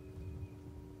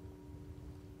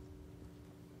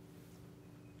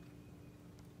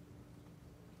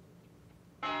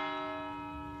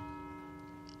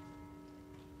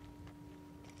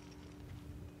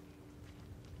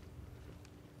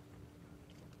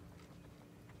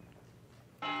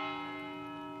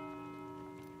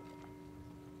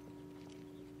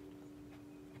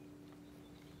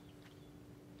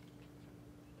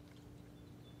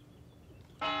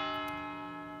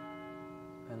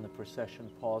 And the procession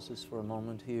pauses for a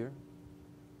moment here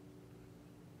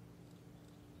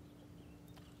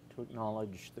to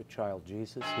acknowledge the child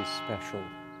Jesus, his special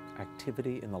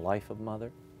activity in the life of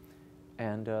Mother,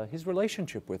 and his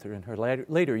relationship with her in her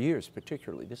later years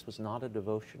particularly. This was not a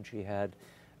devotion she had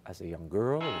as a young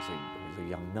girl, or as a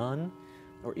young nun,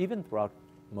 or even throughout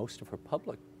most of her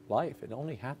public life. It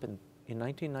only happened in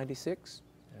 1996,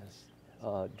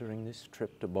 during this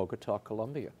trip to Bogota,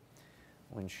 Colombia,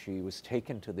 when she was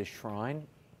taken to this shrine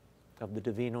of the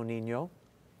Divino Niño,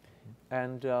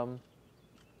 and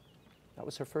that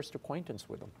was her first acquaintance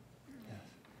with him. Yes.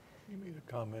 You made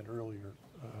a comment earlier,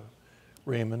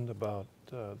 Raymond, about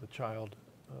the child,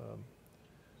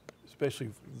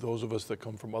 especially those of us that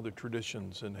come from other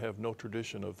traditions and have no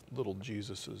tradition of little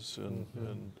Jesuses,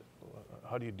 and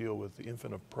how do you deal with the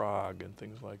Infant of Prague and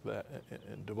things like that,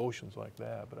 and devotions like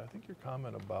that. But I think your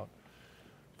comment about,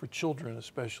 for children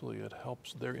especially, it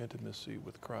helps their intimacy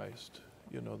with Christ.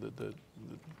 You know,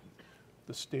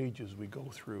 the stages we go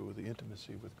through, the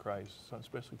intimacy with Christ,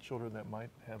 especially children that might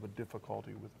have a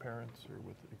difficulty with parents or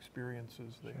with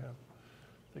experiences they have.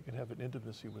 They can have an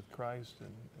intimacy with Christ,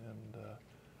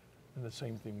 and the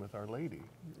same thing with Our Lady.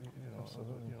 You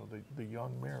know, the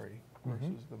young Mary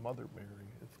versus the Mother Mary.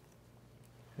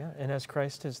 Yeah, and as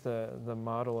Christ is the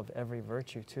model of every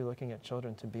virtue too, looking at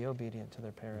children to be obedient to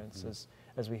their parents,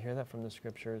 as we hear that from the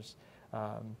scriptures.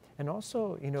 And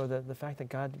also, you know, the fact that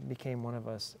God became one of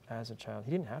us as a child.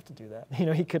 He didn't have to do that. You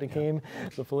know, he could have came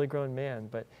the fully grown man,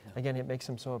 but again, it makes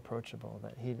him so approachable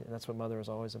that that's what Mother is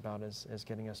always about, is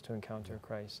getting us to encounter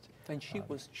Christ. And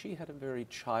she had a very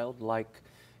childlike,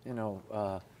 you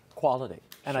know, quality.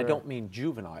 And I don't mean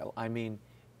juvenile, I mean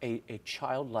a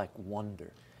childlike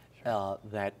wonder.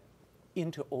 That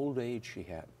into old age she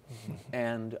had.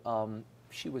 And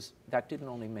that didn't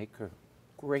only make her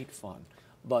great fun,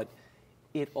 but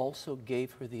it also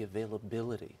gave her the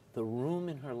availability, the room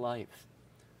in her life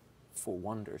for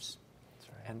wonders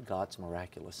and God's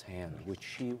miraculous hand, which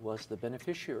she was the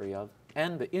beneficiary of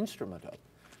and the instrument of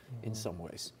in some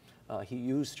ways. He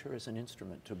used her as an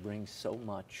instrument to bring so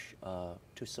much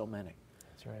to so many.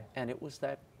 That's right. And it was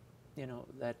that, you know,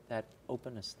 that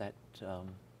openness, that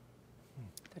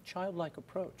childlike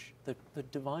approach. The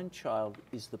divine child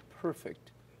is the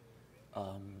perfect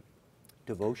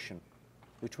devotion,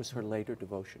 which was her later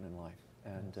devotion in life.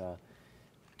 And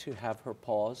to have her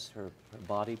pause, her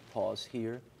body pause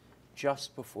here,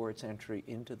 just before its entry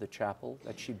into the chapel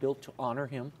that she built to honor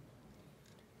him,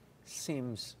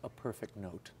 seems a perfect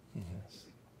note. Yes.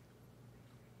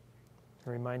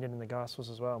 We're reminded in the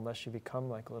Gospels as well, unless you become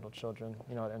like little children,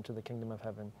 you know, enter the kingdom of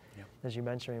heaven. Yep. As you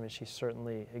mentioned, Raymond, she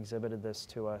certainly exhibited this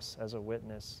to us as a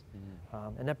witness.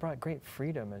 And that brought great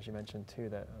freedom, as you mentioned too,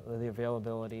 that the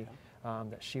availability,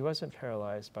 that she wasn't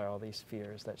paralyzed by all these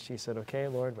fears, that she said, okay,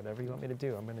 Lord, whatever you want me to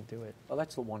do, I'm going to do it. Well,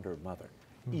 that's the wonder of Mother.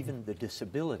 Even the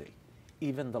disability,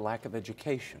 even the lack of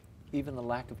education, even the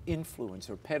lack of influence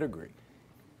or pedigree,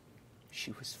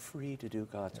 she was free to do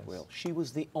God's will. She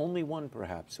was the only one,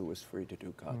 perhaps, who was free to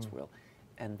do God's will.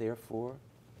 And therefore,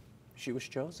 she was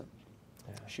chosen.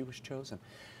 She was chosen.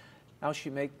 Now she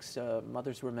makes,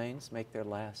 Mother's remains make their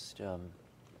last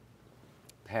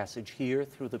passage here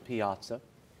through the piazza.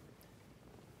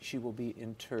 She will be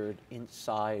interred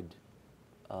inside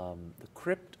the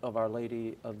crypt of Our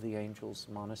Lady of the Angels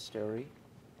Monastery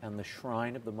and the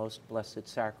shrine of the Most Blessed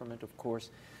Sacrament, of course.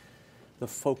 The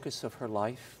focus of her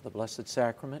life, the Blessed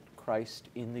Sacrament, Christ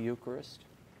in the Eucharist.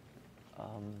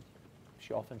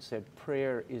 She often said,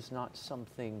 prayer is not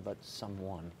something but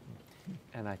someone.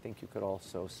 And I think you could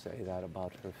also say that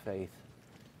about her faith.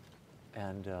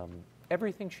 And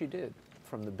everything she did,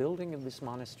 from the building of this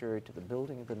monastery to the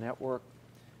building of the network,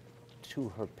 to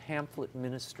her pamphlet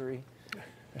ministry,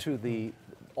 to the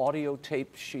audio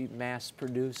tapes she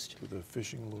mass-produced. To the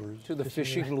fishing lures. To the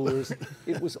fishing lures.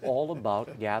 It was all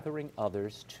about gathering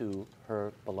others to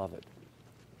her beloved,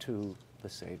 to the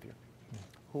Savior,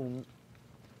 whom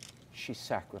she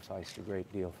sacrificed a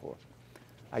great deal for.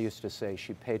 I used to say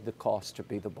she paid the cost to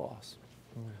be the boss.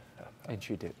 And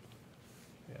she did.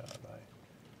 Yeah,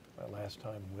 my last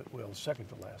time, second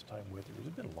to last time with her,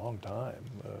 it's been a long time.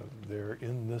 There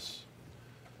in this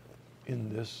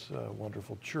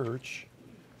wonderful church,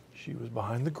 she was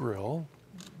behind the grill,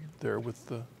 there with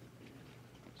the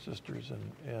sisters,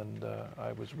 and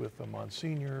I was with a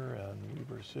Monsignor, and we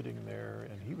were sitting there,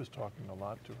 and he was talking a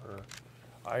lot to her.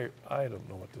 I don't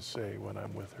know what to say when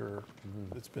I'm with her.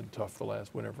 It's been tough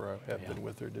whenever I have been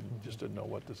with her, didn't know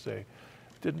what to say.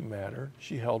 Didn't matter.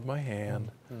 She held my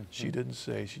hand. She didn't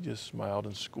say, she just smiled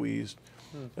and squeezed.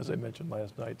 As I mentioned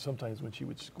last night, sometimes when she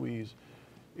would squeeze,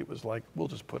 it was like, we'll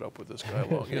just put up with this guy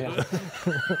long.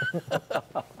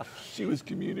 She was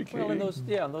communicating. Well,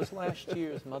 in those last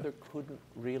years, Mother couldn't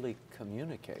really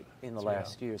communicate in the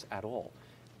last years at all.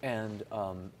 And,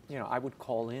 I would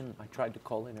call in. I tried to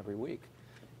call in every week.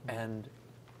 And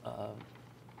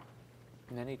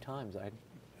many times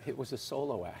it was a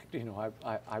solo act.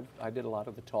 I did a lot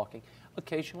of the talking.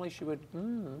 Occasionally she would,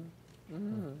 and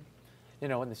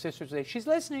the sisters would say, she's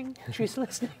listening, she's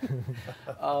listening.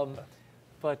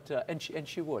 And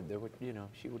she would.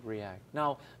 She would react.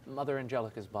 Now, Mother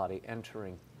Angelica's body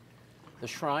entering the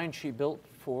shrine she built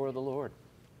for the Lord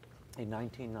in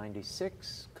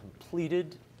 1996,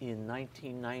 completed in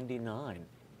 1999.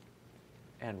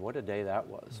 And what a day that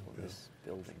was when this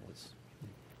building was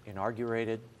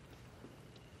inaugurated,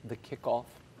 the kickoff,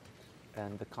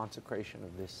 and the consecration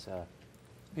of this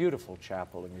beautiful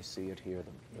chapel. And you see it here,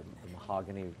 the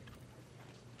mahogany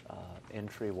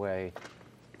entryway,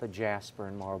 the jasper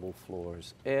and marble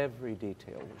floors. Every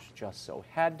detail was just so,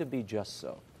 had to be just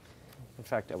so. In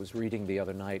fact, I was reading the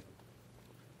other night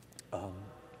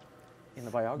in the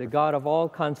biography. The God of all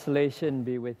consolation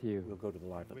be with you. We'll go to the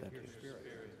live event.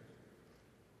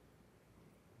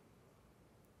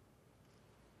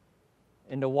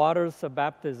 In the waters of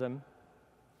baptism,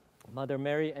 Mother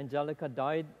Mary Angelica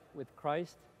died with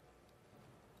Christ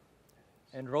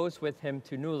and rose with him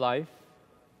to new life.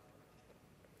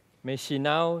 May she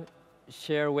now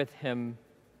share with him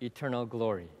eternal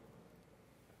glory.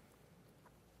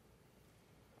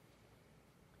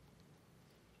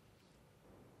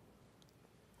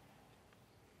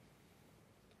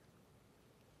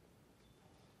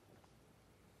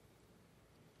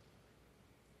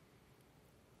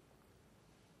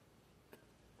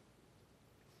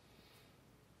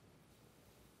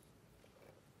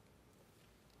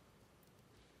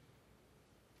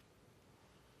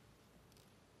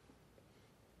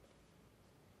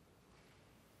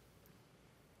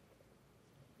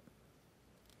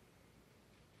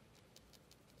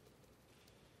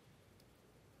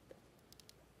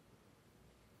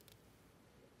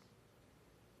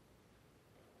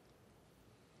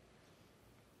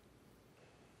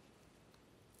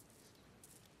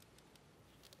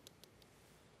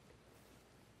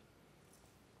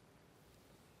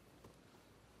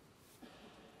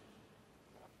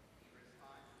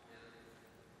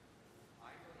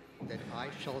 That I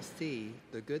shall see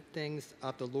the good things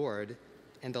of the Lord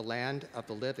in the land of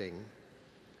the living.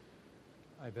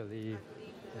 I believe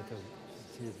that I will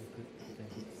see the good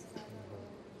things of the Lord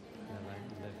in the land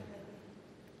of the living.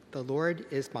 The Lord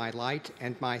is my light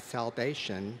and my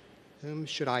salvation. Whom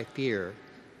should I fear?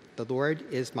 The Lord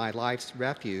is my life's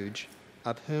refuge.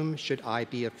 Of whom should I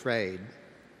be afraid?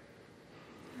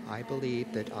 I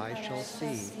believe that I shall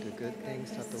see the good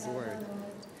things of the Lord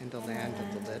in the land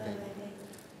of the living.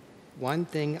 One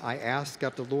thing I ask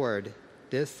of the Lord,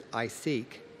 this I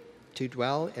seek, to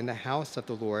dwell in the house of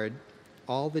the Lord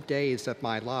all the days of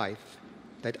my life,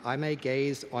 that I may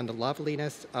gaze on the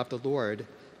loveliness of the Lord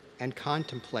and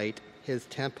contemplate his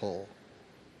temple.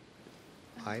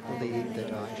 I believe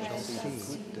that I shall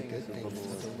see the good things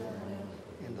of the Lord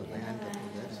in the land of the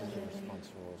living.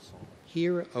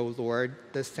 Hear, O Lord,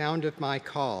 the sound of my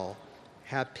call.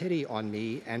 Have pity on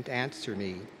me and answer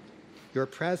me. Your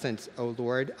presence, O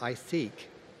Lord, I seek.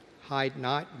 Hide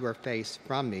not your face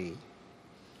from me.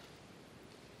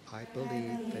 I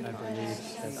believe that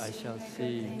I shall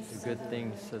see the good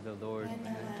things of the Lord in the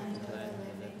land of the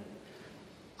living.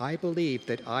 I believe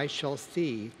that I shall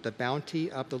see the bounty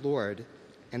of the Lord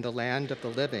in the land of the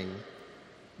living.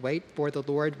 Wait for the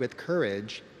Lord with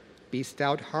courage. Be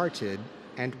stout-hearted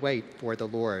and wait for the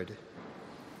Lord.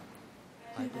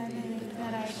 I believe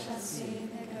that I shall see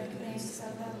the good things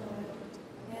of the Lord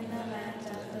in the land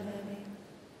of the living.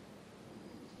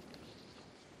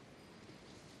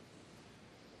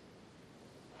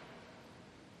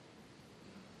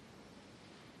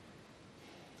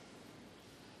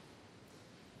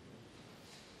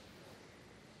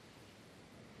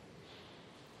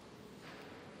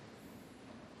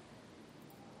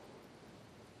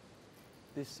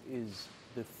 This is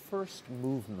the first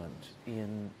movement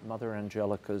in Mother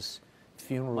Angelica's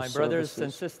funeral My services. brothers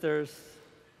and sisters,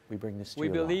 we bring this to we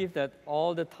your believe that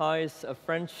all the ties of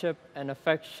friendship and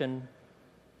affection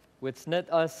which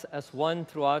knit us as one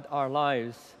throughout our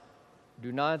lives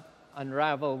do not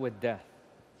unravel with death.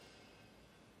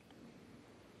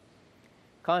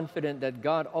 Confident that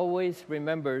God always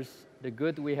remembers the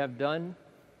good we have done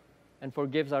and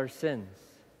forgives our sins,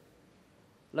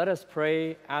 let us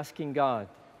pray, asking God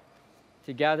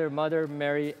to gather Mother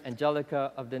Mary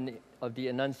Angelica of the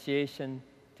Annunciation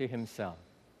to Himself.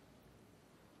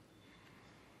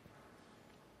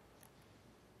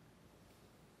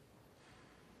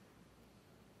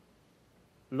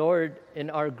 Lord, in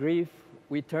our grief,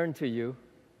 we turn to you.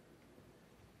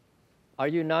 Are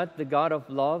you not the God of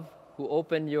love who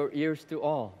opened your ears to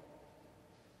all?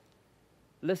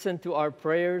 Listen to our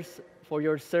prayers for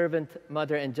your servant,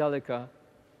 Mother Angelica,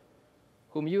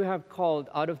 whom you have called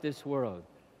out of this world.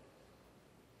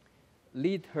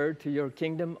 Lead her to your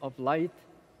kingdom of light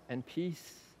and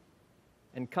peace,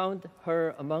 and count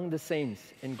her among the saints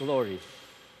in glory.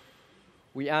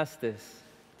 We ask this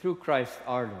through Christ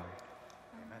our Lord.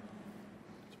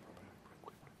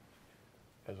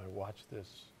 As I watch this,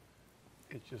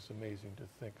 it's just amazing to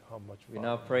think how much. We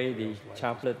now pray the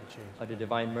Chaplet of the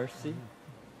Divine Mercy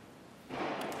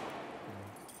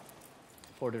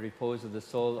for the repose of the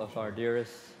soul of our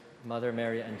dearest Mother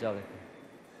Mary Angelica.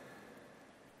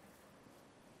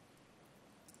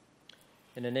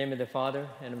 In the name of the Father,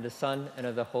 and of the Son, and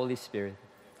of the Holy Spirit.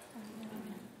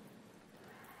 Amen.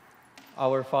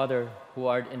 Our Father, who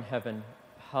art in heaven,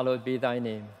 hallowed be thy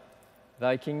name.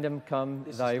 Thy kingdom come,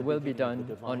 thy will be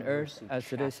done, on earth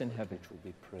as it is in heaven.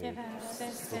 Give us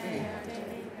this day our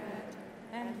daily bread,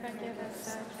 and forgive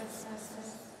us our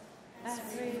trespasses, as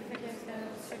we forgive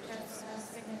those who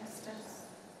trespass against us.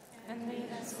 And lead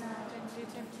us not into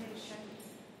temptation,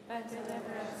 but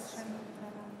deliver us from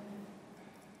evil.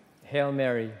 Hail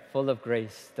Mary, full of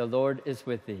grace, the Lord is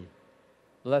with thee.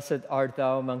 Blessed art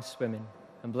thou amongst women,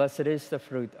 and blessed is the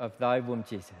fruit of thy womb,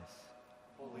 Jesus.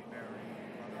 Holy Mary,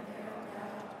 Mother of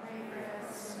God, pray for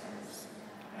us sinners,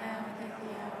 now and at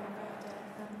the hour of our death.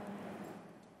 Amen.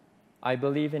 I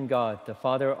believe in God, the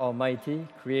Father Almighty,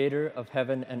 creator of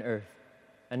heaven and earth,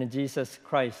 and in Jesus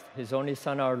Christ, his only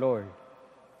Son, our Lord,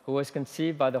 who was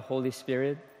conceived by the Holy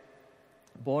Spirit,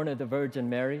 born of the Virgin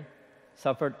Mary,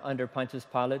 suffered under Pontius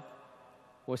Pilate,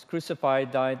 was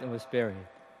crucified, died, and was buried.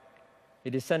 He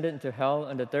descended into hell.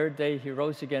 On the third day he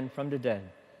rose again from the dead.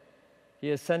 He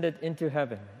ascended into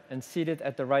heaven and seated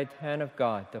at the right hand of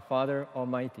God, the Father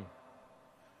Almighty.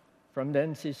 From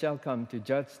thence he shall come to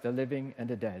judge the living and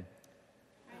the dead.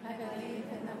 I believe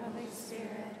in the Holy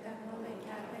Spirit, the Holy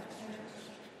Catholic Church,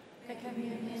 the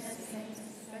communion of saints,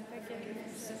 the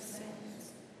forgiveness of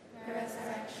sins, the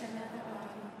resurrection of the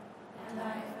body, and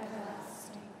life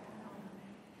everlasting.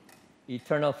 Amen.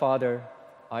 Eternal Father,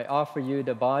 I offer you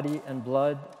the body and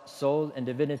blood, soul and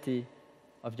divinity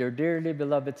of your dearly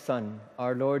beloved Son,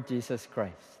 our Lord Jesus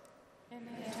Christ. In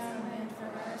atonement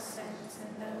for our sins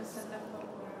and those of the whole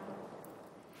world.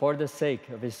 For the sake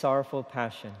of his sorrowful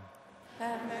passion.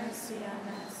 Have mercy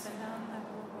on us and on the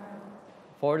whole world.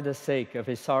 For the sake of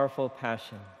his sorrowful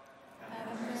passion.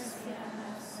 Have mercy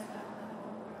on us and on the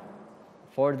whole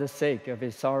world. For the sake of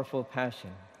his sorrowful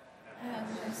passion. Have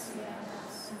mercy on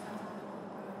us and on the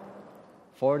whole world.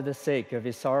 For the sake of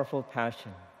his sorrowful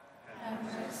passion. Have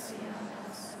mercy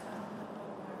on us and on the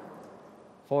whole world.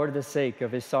 For the sake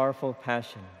of his sorrowful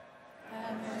passion.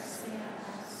 Have mercy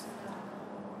on us and on the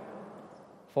whole world.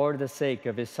 For the sake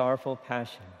of his sorrowful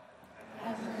passion.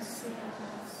 Have mercy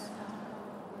on us and on the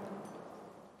whole world.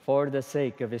 For the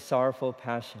sake of his sorrowful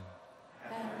passion.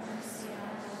 Have mercy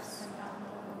on us and on the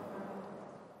whole world.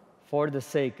 For the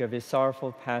sake of his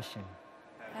sorrowful passion.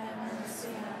 Have mercy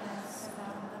on us and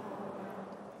on the whole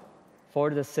world. For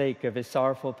the sake of his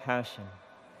sorrowful passion.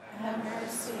 Have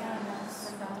mercy on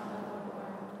us and on the whole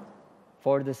world.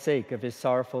 For the sake of his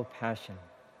sorrowful passion.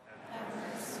 Have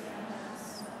mercy on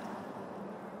us and on the whole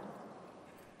world.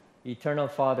 Eternal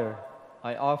Father,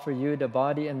 I offer you the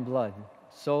body and blood,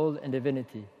 soul and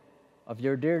divinity of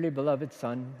your dearly beloved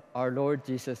Son, our Lord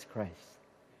Jesus Christ.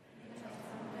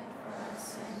 For our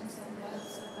sins and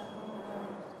those of the whole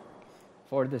world.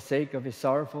 For the sake of his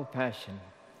sorrowful passion.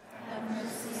 Have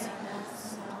mercy on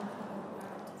us and on the whole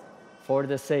world. For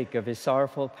the sake of his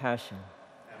sorrowful passion.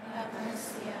 Have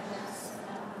mercy on us and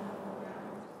on the whole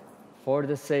world. For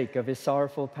the sake of his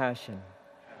sorrowful passion.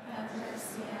 Have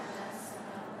mercy on us and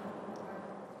on the whole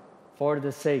world. For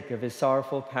the sake of his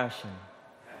sorrowful passion.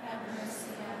 Have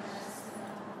mercy on us and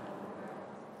on the whole world.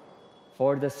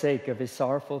 For the sake of his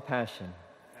sorrowful passion.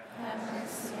 Have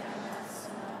mercy on us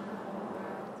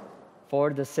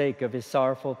for the sake of his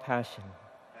sorrowful passion.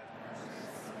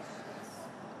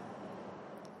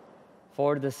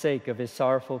 For the sake of his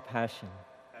sorrowful passion.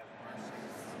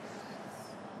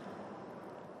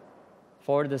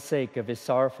 For the sake of his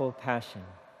sorrowful passion.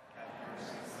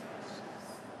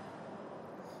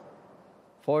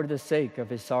 For the sake of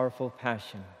his sorrowful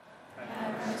passion.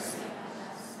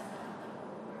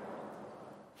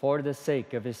 For the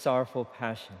sake of his sorrowful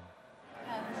passion.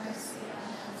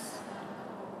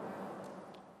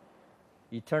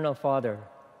 Eternal Father,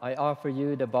 I offer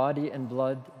you the body and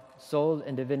blood, soul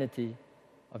and divinity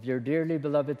of your dearly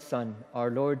beloved Son, our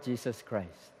Lord Jesus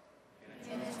Christ.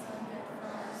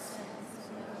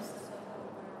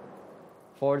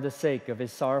 For the sake of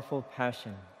his sorrowful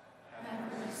passion.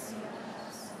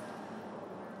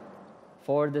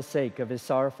 For the sake of his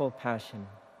sorrowful passion.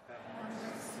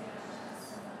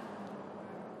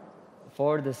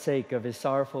 For the sake of his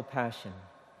sorrowful passion.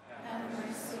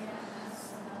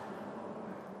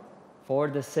 For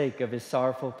the sake of his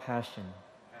sorrowful passion.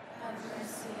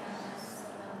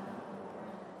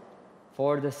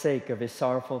 For the sake of his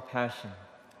sorrowful passion.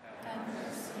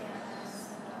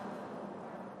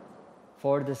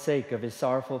 For the sake of his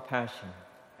sorrowful passion.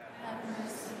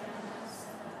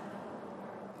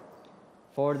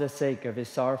 For the sake of his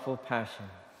sorrowful passion.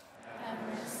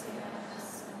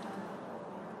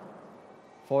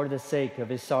 For the sake of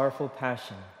his sorrowful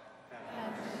passion.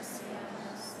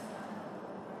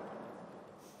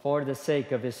 For the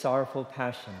sake of his sorrowful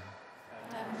passion.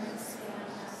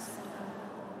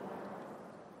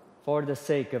 For the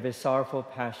sake of his sorrowful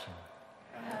passion.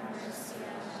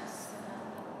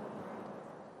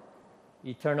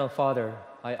 Eternal Father,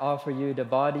 I offer you the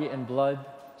body and blood,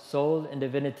 soul and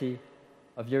divinity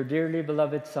of your dearly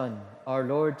beloved Son, our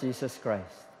Lord Jesus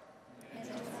Christ.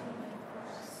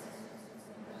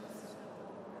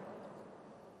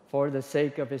 For the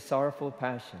sake of his sorrowful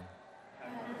passion.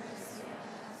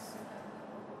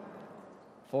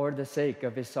 For the sake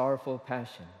of his sorrowful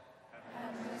passion.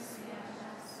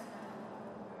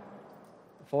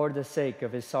 For the sake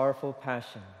of his sorrowful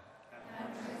passion.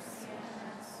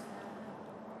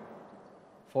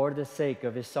 For the sake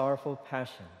of his sorrowful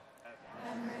passion.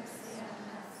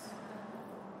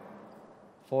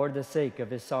 For the sake of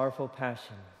his sorrowful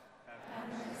passion.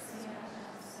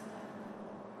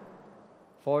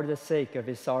 For the sake of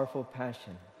his sorrowful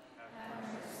passion.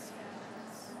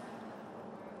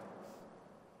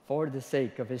 For the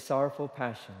sake of his sorrowful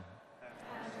passion.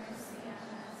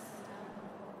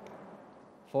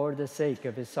 For the sake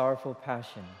of his sorrowful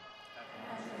passion.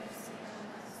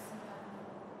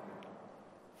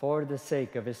 For the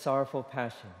sake of his sorrowful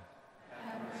passion.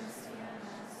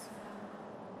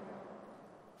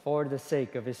 For the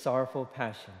sake of his sorrowful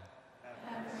passion.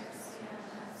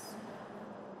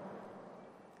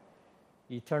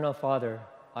 Eternal Father,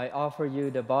 I offer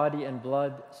you the body and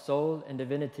blood, soul and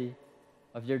divinity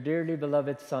of your dearly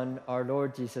beloved Son, our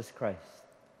Lord Jesus Christ.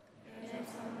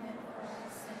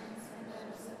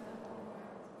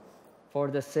 For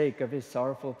the sake of his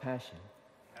sorrowful passion.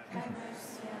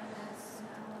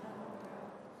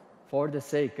 For the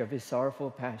sake of his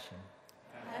sorrowful passion.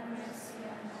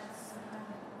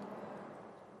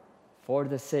 For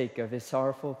the sake of his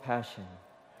sorrowful passion.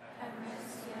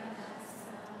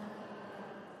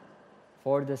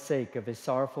 For the sake of his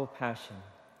sorrowful passion.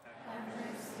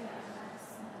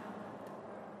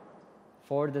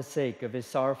 For the sake of his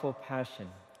sorrowful passion.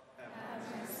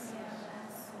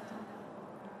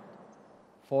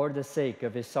 For the sake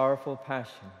of his sorrowful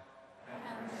passion.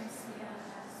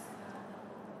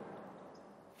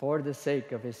 For the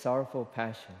sake of his sorrowful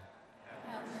passion.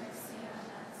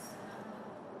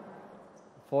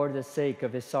 For the sake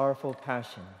of his sorrowful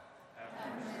passion.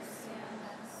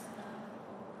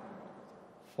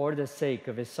 For the sake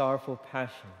of his sorrowful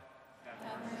passion.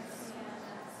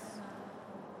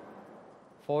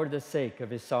 For the sake of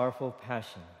his sorrowful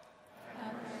passion.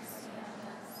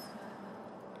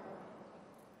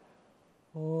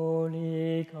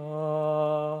 Holy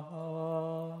God,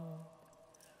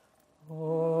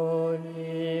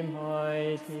 Holy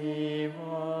Mighty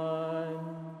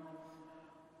One,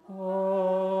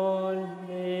 Holy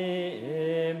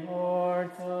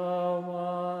Immortal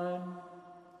One,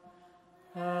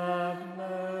 have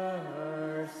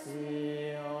mercy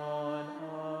on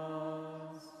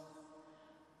us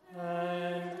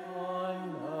and on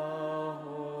the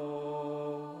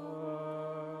whole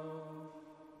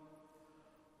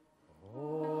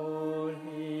world.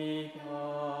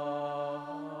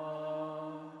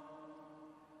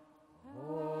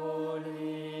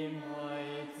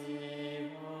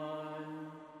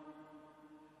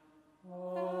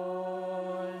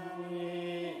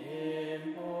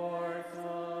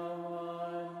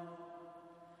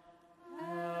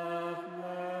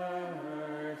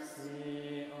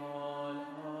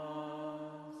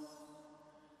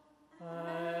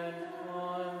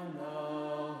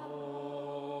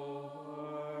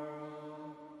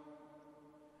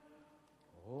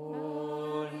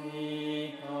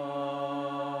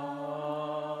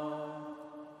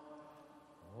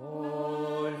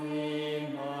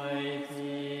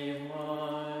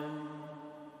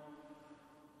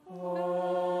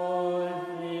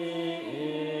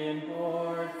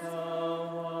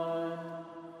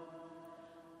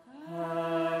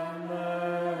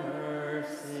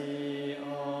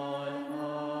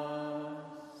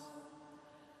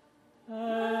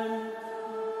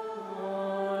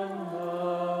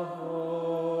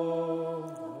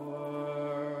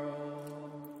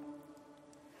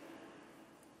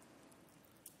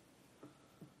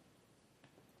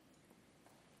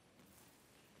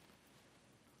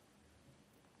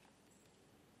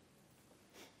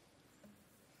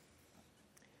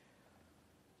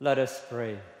 Let us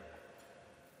pray.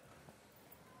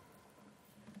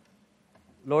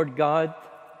 Lord God,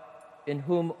 in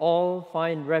whom all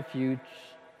find refuge,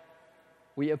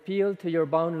 we appeal to your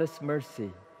boundless mercy.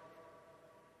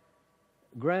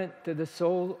 Grant to the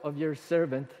soul of your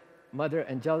servant, Mother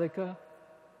Angelica,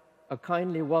 a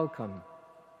kindly welcome,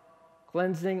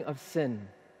 cleansing of sin,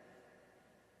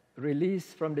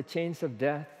 release from the chains of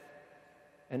death,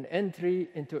 and entry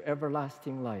into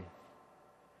everlasting life.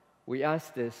 We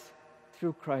ask this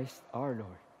through Christ our Lord.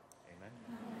 Amen.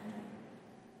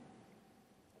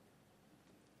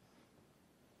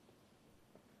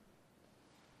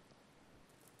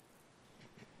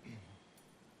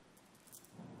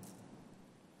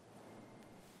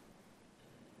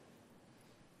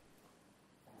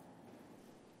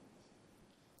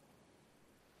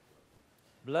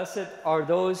 Blessed are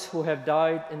those who have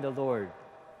died in the Lord.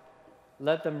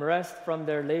 Let them rest from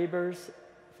their labors,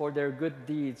 for their good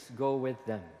deeds go with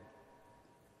them.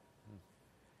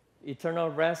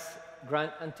 Eternal rest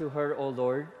grant unto her, O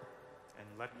Lord. And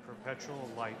let perpetual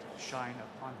light shine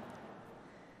upon her.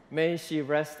 May she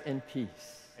rest in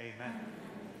peace. Amen.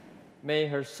 May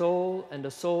her soul and the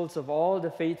souls of all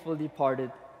the faithful departed,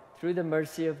 through the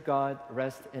mercy of God,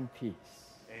 rest in peace.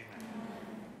 Amen.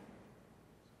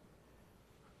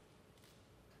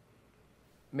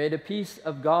 May the peace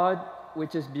of God,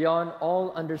 which is beyond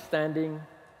all understanding,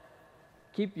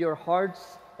 keep your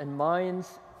hearts and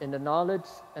minds in the knowledge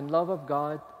and love of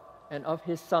God and of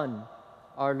His Son,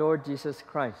 our Lord Jesus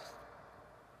Christ.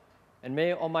 And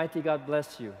may Almighty God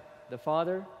bless you, the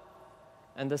Father,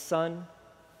 and the Son,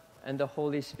 and the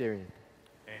Holy Spirit.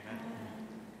 Amen.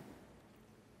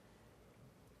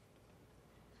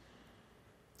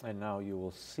 And now you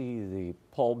will see the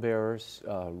pallbearers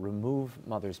remove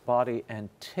Mother's body and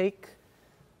take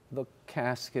the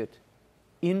casket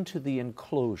into the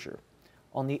enclosure.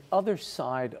 On the other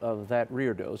side of that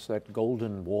reredos, that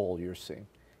golden wall you're seeing,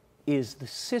 is the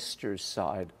sisters'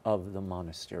 side of the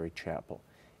monastery chapel.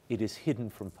 It is hidden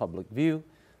from public view.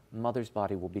 Mother's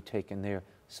body will be taken there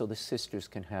so the sisters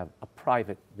can have a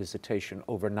private visitation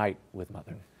overnight with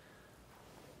Mother.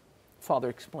 Father,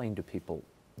 explain to people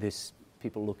this.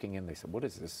 People looking in, they said, what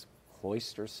is this?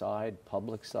 Cloister side,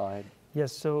 public side?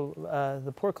 Yes, so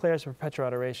the Poor Clares of Perpetual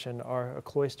Adoration are a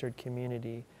cloistered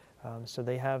community. So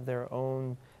they have their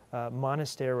own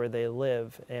monastery where they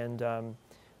live. And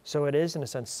so it is, in a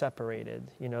sense, separated.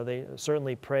 You know, they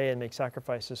certainly pray and make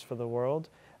sacrifices for the world,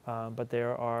 but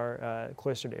there are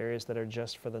cloistered areas that are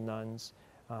just for the nuns.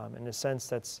 In a sense,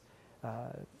 that's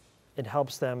it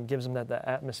helps them, gives them that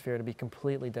atmosphere to be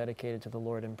completely dedicated to the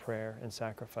Lord in prayer and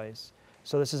sacrifice.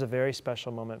 So this is a very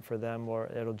special moment for them, where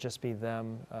it'll just be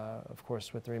them, of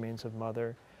course, with the remains of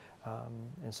Mother.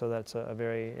 And so that's a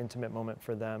very intimate moment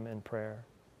for them in prayer.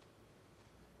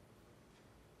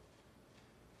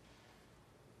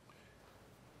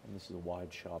 And this is a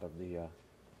wide shot of the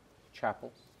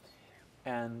chapel.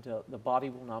 And the body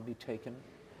will now be taken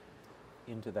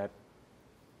into that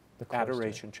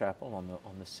adoration chapel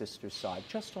on the sister's side,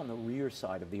 just on the rear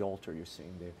side of the altar you're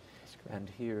seeing there. And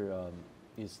here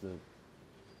is the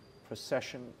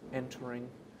procession entering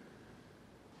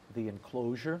the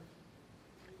enclosure.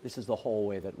 This is the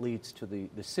hallway that leads to the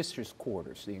sisters'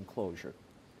 quarters, the enclosure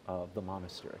of the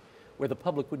monastery, where the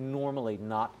public would normally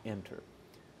not enter.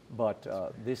 But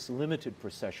this limited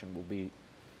procession will be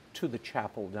to the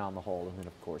chapel down the hall, and then,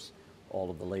 of course, all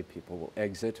of the lay people will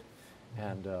exit,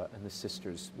 and the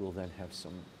sisters will then have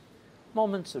some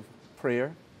moments of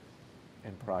prayer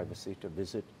and privacy to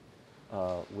visit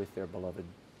with their beloved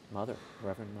Mother,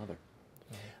 Reverend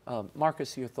Mother.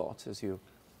 Marcus, your thoughts as you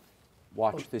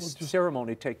watch this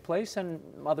ceremony take place and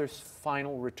Mother's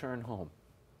final return home?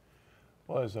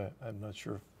 Well, I'm not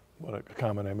sure what a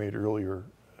comment I made earlier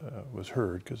was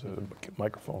heard because of the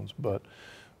microphones, but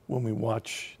when we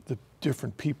watch the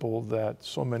different people that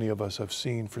so many of us have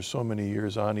seen for so many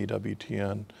years on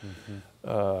EWTN,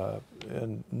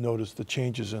 and notice the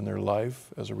changes in their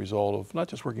life as a result of not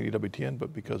just working at EWTN,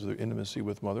 but because of their intimacy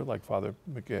with Mother, like Father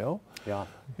Miguel,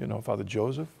 you know, Father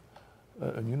Joseph,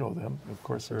 and you know them, of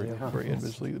course, very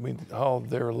intimately. I mean, how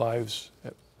their lives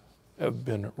have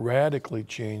been radically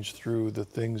changed through the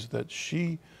things that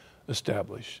she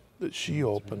established, that she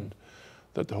opened,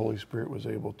 that the Holy Spirit was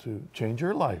able to change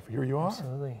your life. Here you are.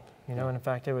 Absolutely. You know, and in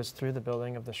fact, it was through the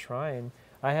building of the shrine.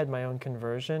 I had my own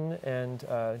conversion and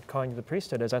calling to the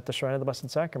priesthood. I was at the Shrine of the Blessed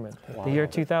Sacrament. Wow. The year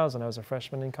 2000, I was a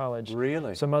freshman in college.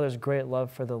 Really? So Mother's great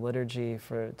love for the liturgy,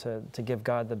 to give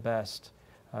God the best,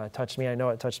 touched me. I know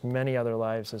it touched many other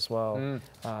lives as well.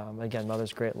 Again,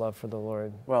 Mother's great love for the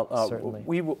Lord. Well, certainly.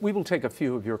 we will take a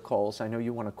few of your calls. I know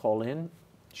you want to call in.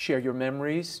 share your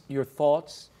memories, your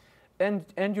thoughts,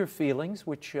 and your feelings,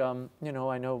 which, you know,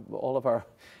 I know all of our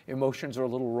emotions are a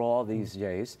little raw these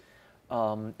days.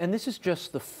 And this is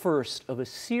just the first of a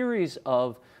series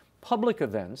of public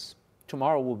events.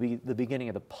 Tomorrow will be the beginning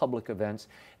of the public events,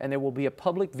 and there will be a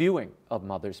public viewing of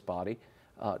Mother's body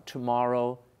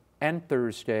tomorrow and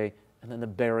Thursday, and then the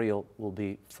burial will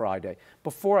be Friday.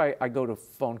 Before I go to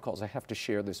phone calls, I have to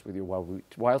share this with you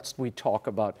whilst we talk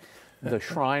about the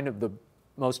Shrine of the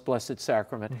Most Blessed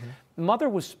Sacrament. Mother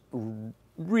was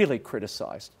really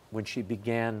criticized when she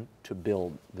began to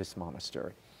build this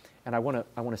monastery. And I want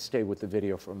to stay with the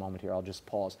video for a moment here. I'll just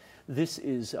pause. This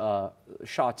is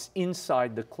shots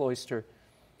inside the cloister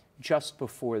just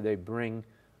before they bring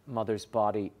Mother's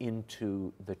body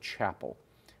into the chapel.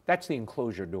 That's the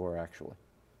enclosure door, actually,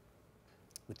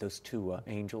 with those two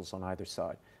angels on either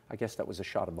side. I guess that was a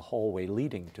shot of the hallway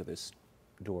leading to this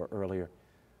door earlier.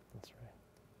 That's right.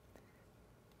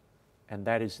 And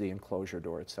that is the enclosure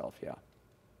door itself, yeah.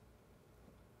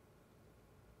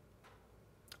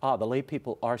 Ah, the lay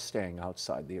people are staying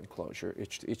outside the enclosure.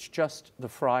 It's just the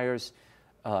friars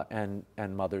and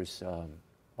Mother's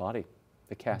body,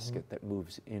 the casket that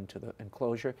moves into the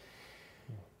enclosure.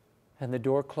 And the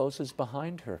door closes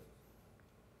behind her.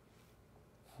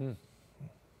 You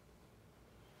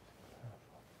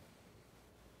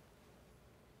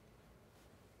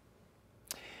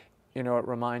know, it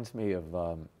reminds me of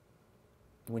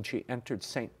when she entered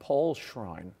St. Paul's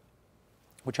Shrine,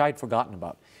 which I had forgotten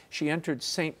about. She entered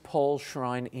St. Paul's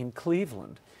Shrine in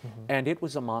Cleveland, and it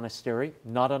was a monastery,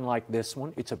 not unlike this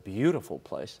one. It's a beautiful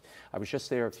place. I was just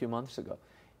there a few months ago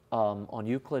on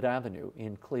Euclid Avenue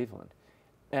in Cleveland.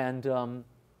 And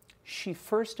she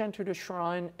first entered a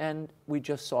shrine, and we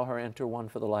just saw her enter one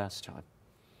for the last time.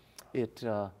 It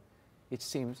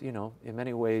seems, you know, in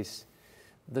many ways,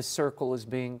 the circle is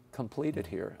being completed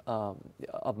here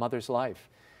of Mother's life.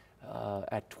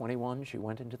 At 21, she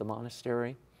went into the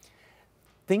monastery,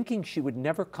 thinking she would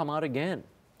never come out again.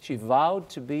 She vowed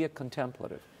to be a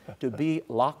contemplative, to be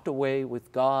locked away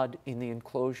with God in the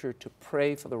enclosure, to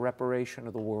pray for the reparation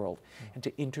of the world, and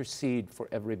to intercede for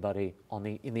everybody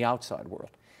in the outside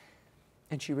world.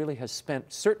 And she really has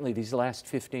spent, certainly these last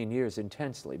 15 years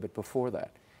intensely, but before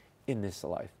that, in this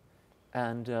life.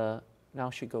 And now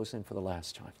she goes in for the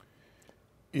last time.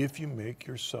 If you make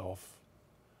yourself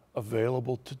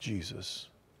available to Jesus,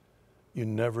 you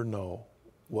never know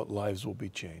what lives will be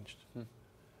changed.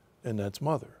 And that's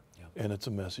Mother. Yeah. And it's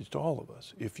a message to all of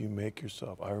us. If you make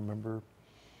yourself, I remember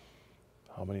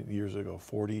how many years ago,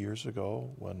 40 years ago,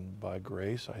 when by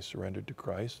grace I surrendered to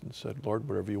Christ and said, Lord,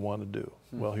 whatever you want to do.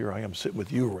 Well, here I am sitting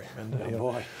with you, Raymond. Oh,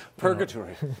 boy.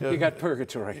 Purgatory. You got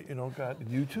purgatory. You know, God,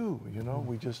 you too. You know,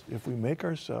 we just, if we make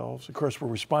ourselves, of course, we're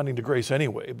responding to grace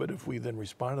anyway, but if we then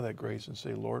respond to that grace and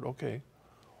say, Lord, okay,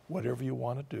 whatever you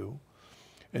want to do,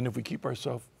 and if we keep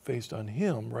ourselves faced on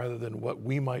Him rather than what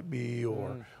we might be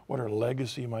or what our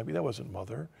legacy might be. That wasn't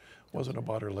Mother. It wasn't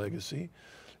about her legacy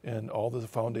and all the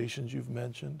foundations you've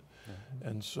mentioned.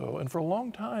 And so, and for a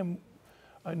long time,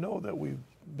 I know that we've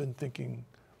been thinking,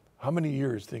 how many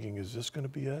years thinking, is this going to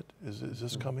be it? Is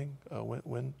this coming?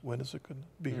 When is it going to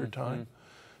be her time?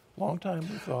 Long time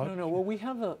we thought. No. Well, we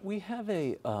have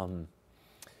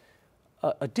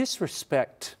a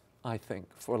disrespect, I think,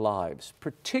 for lives,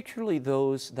 particularly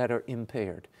those that are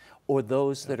impaired, or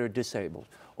those that are disabled,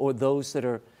 or those that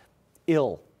are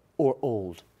ill or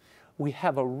old. We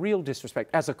have a real disrespect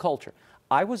as a culture.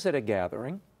 I was at a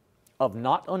gathering of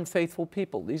not unfaithful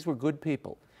people. These were good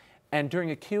people. And during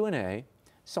a Q&A,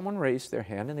 someone raised their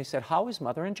hand and they said, how is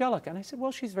Mother Angelica? And I said,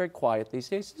 well, she's very quiet these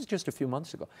days. This is just a few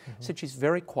months ago. I said, she's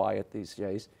very quiet these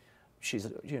days. She's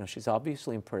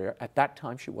obviously in prayer. At that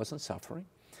time, she wasn't suffering.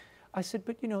 I said,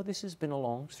 but this has been a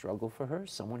long struggle for her.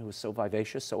 Someone who was so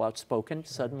vivacious, so outspoken,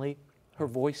 suddenly her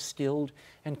voice stilled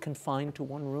and confined to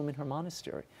one room in her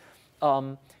monastery.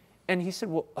 And he said,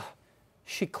 well,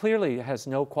 she clearly has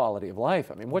no quality of life.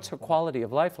 I mean, what's her quality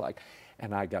of life like?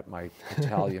 And I got my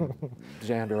Italian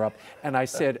dander up, and I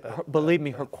said, believe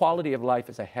me, her quality of life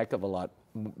is a heck of a lot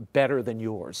better than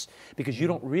yours, because you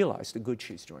don't realize the good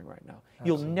she's doing right now.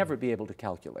 Absolutely. You'll never be able to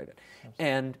calculate it,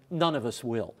 and none of us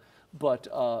will. But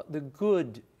the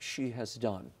good she has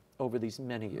done over these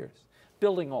many years,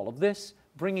 building all of this,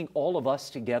 bringing all of us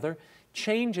together,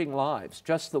 changing lives,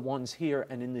 just the ones here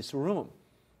and in this room,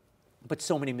 but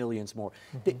so many millions more.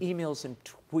 The emails and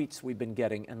tweets we've been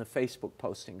getting and the Facebook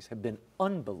postings have been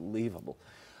unbelievable.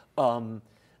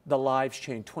 The lives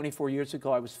changed. 24 years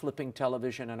ago, I was flipping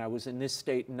television and I was in this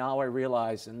state, and now I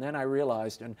realized, and then I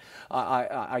realized, and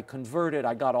I converted,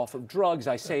 I got off of drugs,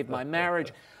 I saved my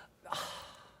marriage.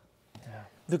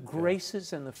 The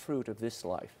graces and the fruit of this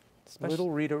life.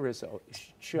 Little Rita Rizzo is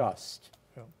just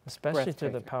especially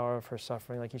through the power of her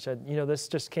suffering. Like you said, you know, this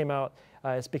just came out,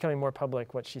 it's becoming more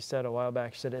public, what she said a while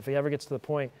back. She said, if it ever gets to the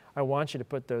point, I want you to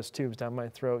put those tubes down my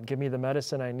throat, give me the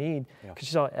medicine I need, because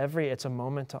she saw it's a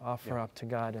moment to offer up to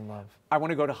God in love. I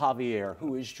want to go to Javier,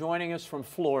 who is joining us from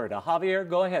Florida. Javier,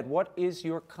 go ahead. What is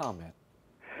your comment?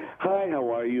 Hi,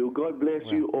 how are you? God bless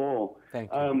you all.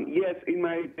 Thank you. Yes, in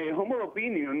my humble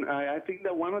opinion, I think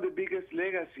that one of the biggest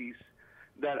legacies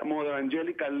that Mother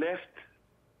Angelica left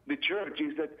the church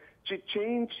is that she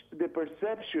changed the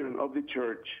perception of the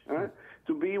church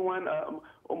to be one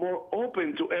more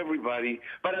open to everybody,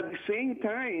 but at the same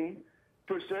time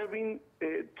preserving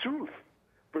truth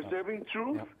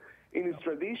in its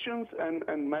traditions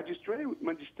and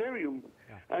magisterium.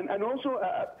 And also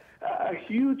a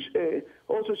huge,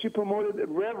 also she promoted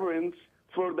reverence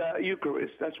for the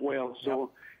Eucharist as well.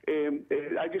 So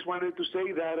I just wanted to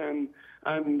say that,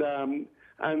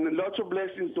 and lots of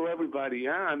blessings to everybody.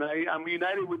 And I'm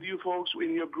united with you folks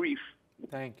in your grief.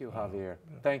 Thank you, Javier.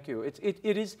 Thank you.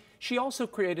 It is. She also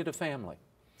created a family.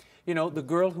 You know, the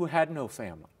girl who had no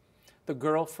family, the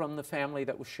girl from the family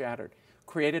that was shattered,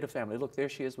 created a family. Look, there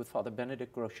she is with Father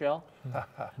Benedict Groeschel.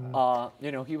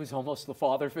 You know, he was almost the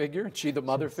father figure, and she the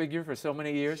mother figure for so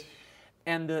many years.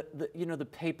 And the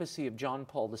papacy of John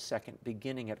Paul II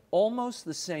beginning at almost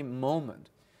the same moment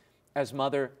as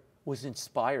Mother was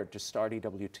inspired to start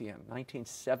EWTN,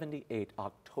 1978,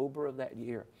 October of that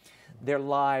year. Their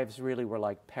lives really were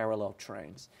like parallel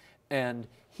trains. And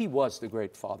he was the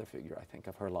great father figure, I think,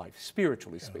 of her life,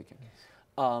 spiritually speaking.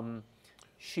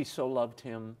 She so loved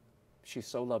him. She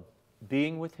so loved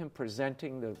being with him,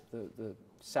 presenting the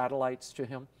satellites to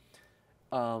him.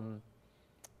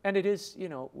 And it is, you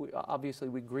know, obviously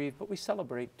we grieve, but we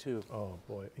celebrate too. Oh,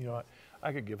 boy. You know,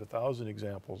 I could give 1,000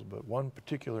 examples, but one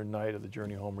particular night of the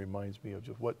journey home reminds me of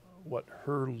just what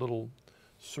her little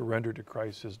surrender to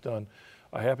Christ has done.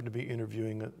 I happened to be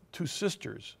interviewing two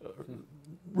sisters,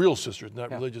 real sisters,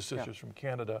 not religious sisters from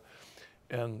Canada,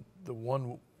 and the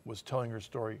one was telling her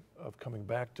story of coming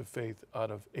back to faith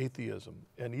out of atheism,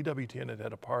 and EWTN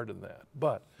had a part in that.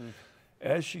 But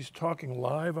as she's talking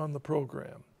live on the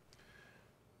program,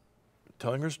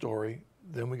 telling her story,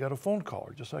 then we got a phone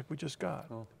caller, just like we just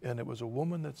got. And it was a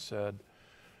woman that said,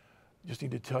 just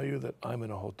need to tell you that I'm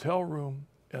in a hotel room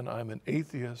and I'm an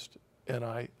atheist,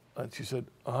 and she said,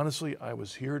 honestly, I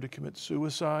was here to commit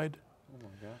suicide. Oh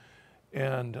my God.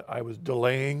 And I was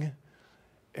delaying,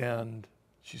 and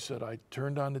she said, I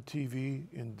turned on the TV,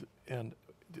 and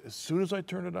as soon as I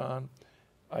turned it on,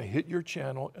 I hit your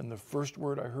channel, and the first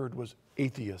word I heard was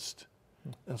atheist.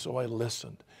 And so I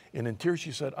listened. And in tears,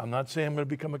 she said, I'm not saying I'm going to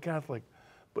become a Catholic,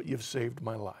 but you've saved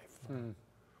my life.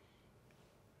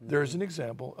 There's an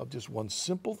example of just one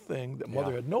simple thing that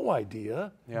Mother had no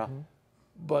idea,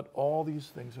 but all these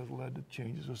things have led to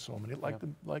changes of so many, like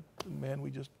the man we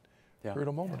just heard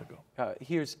a moment ago.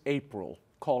 Here's April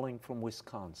calling from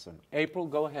Wisconsin. April,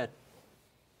 go ahead.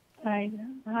 Hi,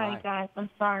 guys. I'm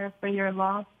sorry for your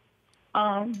loss.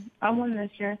 I wanted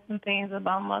to share some things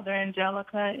about Mother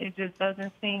Angelica. It just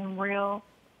doesn't seem real.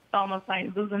 It's almost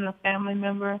like losing a family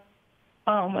member.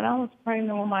 When I was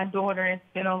pregnant with my daughter, it's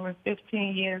been over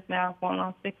 15 years now, going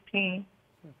on 16.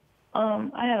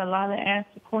 I had a lot of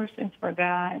answered questions for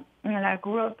God. And I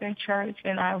grew up in church,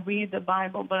 and I read the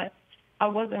Bible, but I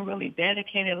wasn't really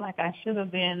dedicated like I should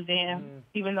have been then,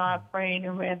 even though I prayed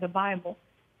and read the Bible.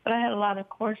 But I had a lot of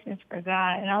questions for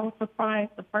God, and I was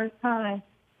surprised the first time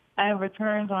I ever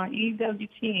turned on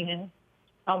EWTN.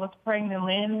 I was pregnant,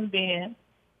 laying in bed,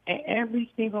 and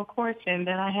every single question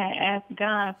that I had asked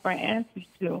God for answers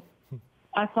to,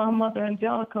 I saw Mother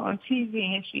Angelica on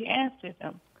TV, and she answered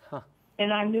them.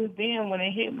 And I knew then when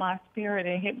it hit my spirit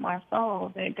and hit my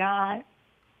soul that God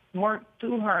worked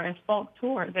through her and spoke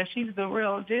to her, that she's the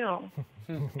real deal.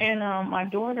 And my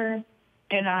daughter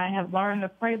and I have learned to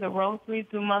pray the rosary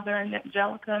through Mother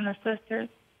Angelica and her sisters.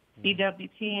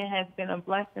 EWTN has been a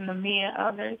blessing to me and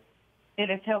others. It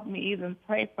has helped me even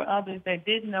pray for others that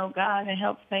didn't know God and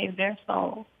help save their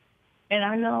souls. And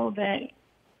I know that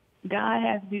God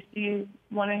has received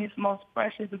one of his most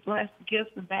precious, blessed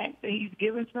gifts back that he's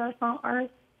given to us on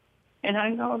earth. And I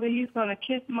know that he's going to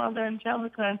kiss Mother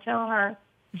Angelica and tell her,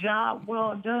 job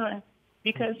well done,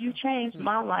 because you changed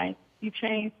my life. You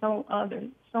changed so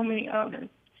many others.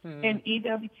 And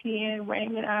EWTN,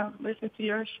 Raymond, I've listened to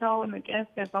your show and the guest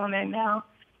that's on there now.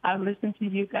 I've listened to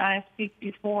you guys speak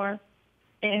before.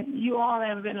 And you all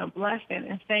have been a blessing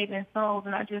in saving souls.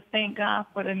 And I just thank God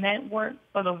for the network,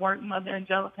 for the work Mother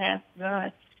Angelica has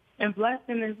done, and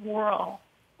blessing this world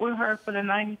with her for the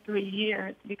 93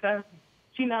 years, because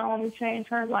she not only changed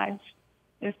her life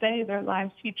and saved her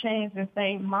life, she changed and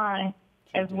saved mine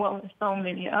as well as so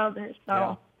many others.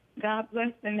 So God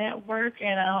bless the network,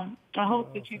 and I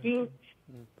hope that you do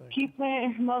keep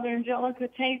playing Mother Angelica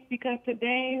tapes, because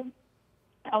today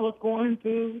I was going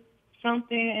through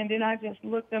something, and then I just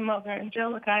looked at Mother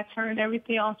Angelica. I turned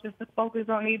everything off just to focus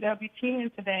on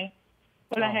EWTN today.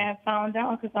 But I had found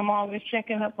out, because I'm always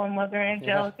checking up on Mother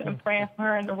Angelica and praying for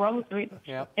her in the rosary.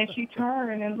 And she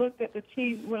turned and looked at the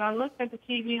TV. When I looked at the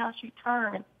TV, how she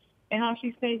turned and how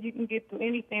she said you can get through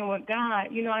anything with God,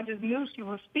 you know, I just knew she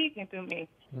was speaking to me,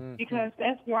 because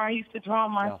that's where I used to draw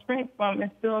my strength from, and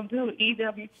still do,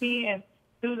 EWTN,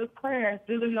 do the prayers,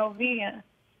 do the novena.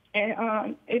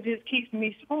 And it just keeps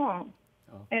me strong.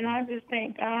 And I just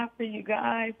thank God for you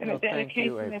guys and the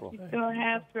dedication that you still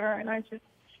have to her. And I just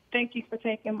thank you for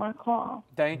taking my call.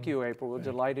 Thank you, April. We're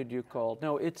delighted you called.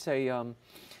 No, it's a,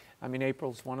 I mean,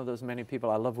 April's one of those many people.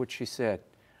 I love what she said.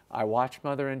 I watched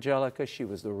Mother Angelica. She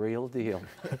was the real deal.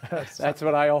 That's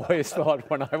what I always thought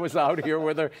when I was out here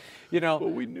with her. You know, well,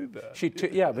 we knew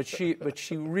that. But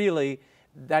she really,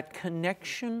 that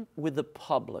connection with the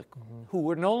public, who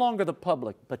were no longer the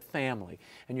public, but family.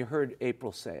 And you heard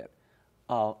April say it.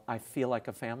 I feel like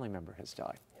a family member has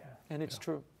died. And it's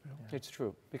true. It's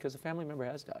true, because a family member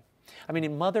has died. I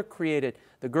mean, Mother created,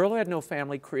 the girl who had no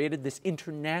family created this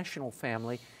international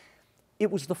family. It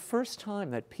was the first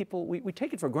time that people, we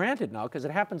take it for granted now because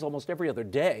it happens almost every other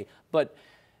day, but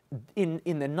in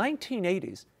the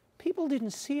 1980s, people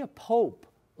didn't see a pope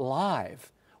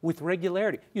live with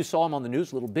regularity. You saw him on the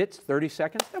news, little bits, 30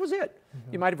 seconds, that was it.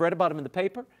 You might have read about him in the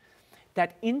paper.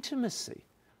 That intimacy,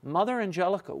 Mother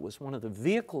Angelica was one of the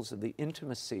vehicles of the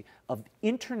intimacy of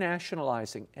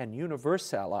internationalizing and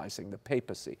universalizing the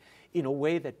papacy in a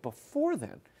way that before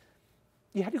then,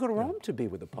 you had to go to Rome to be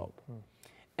with the Pope.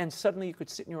 And suddenly you could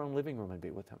sit in your own living room and be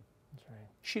with him. That's right.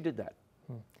 She did that.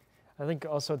 I think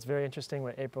also it's very interesting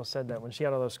what April said, that when she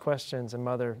had all those questions and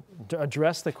Mother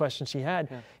addressed the questions she had,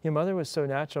 your Mother was so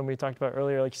natural. And we talked about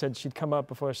earlier, like you said, she'd come up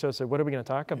before the show and said, what are we going to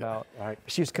talk about? Right.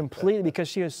 She was completely, because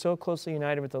she was so closely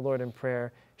united with the Lord in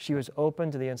prayer, she was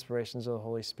open to the inspirations of the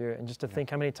Holy Spirit. And just to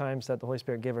think how many times that the Holy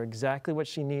Spirit gave her exactly what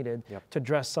she needed to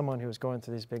address someone who was going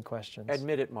through these big questions.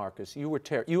 Admit it, Marcus. You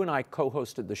and I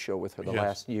co-hosted the show with her the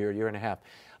last year and a half.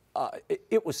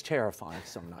 It was terrifying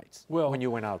some nights when you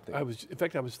went out there. In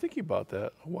fact, I was thinking about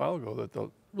that a while ago, that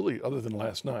really, other than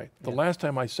last night, the last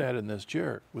time I sat in this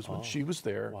chair was when she was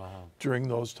there during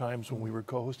those times when we were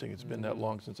co-hosting. It's been that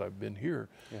long since I've been here.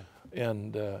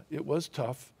 And it was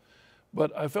tough,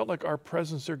 but I felt like our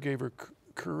presence there gave her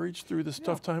courage through this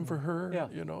tough time for her,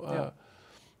 you know.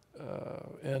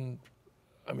 And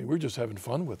I mean, we're just having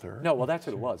fun with her. No, well, that's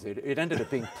what it was. It ended up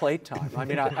being playtime. I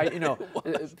mean,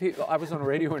 I was on a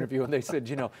radio interview and they said,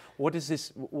 you know, what does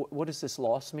this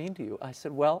loss mean to you? I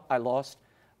said, well, I lost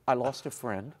a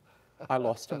friend, I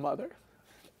lost a mother,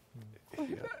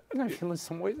 and I feel in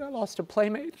some ways I lost a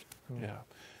playmate. Yeah,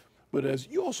 but as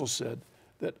you also said,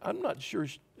 that I'm not sure.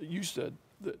 You said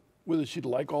that whether she'd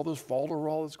like all this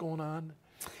falderall that's going on.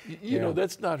 You know,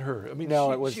 that's not her. I mean,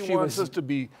 she wants us to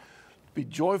be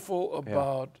joyful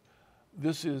about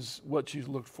this is what she's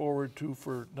looked forward to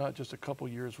for not just a couple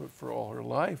years, but for all her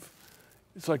life.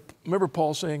 It's like, remember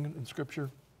Paul saying in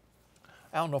Scripture,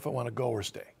 I don't know if I want to go or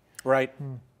stay. Right.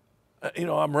 You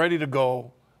know, I'm ready to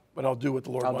go, but I'll do what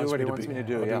the Lord wants me to be. I'll do what he wants me to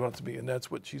do, I'll do what he wants to be. And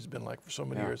that's what she's been like for so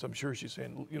many years. I'm sure she's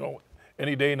saying, you know,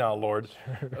 any day now, Lord.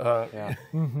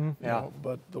 You know,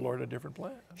 but the Lord had a different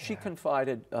plan. She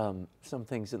confided some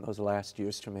things in those last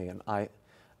years to me, and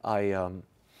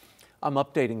I'm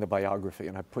updating the biography,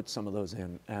 and I put some of those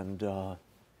in, and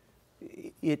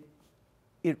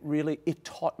it really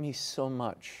taught me so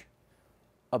much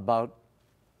about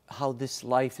how this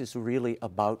life is really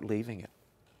about leaving it.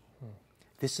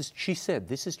 She said,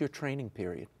 this is your training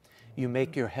period. You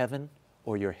make your heaven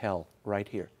or your hell right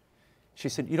here. She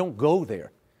said, you don't go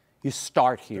there. You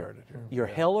start here. Your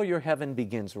hell or your heaven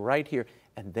begins right here,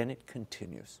 and then it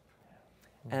continues.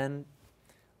 And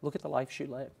look at the life she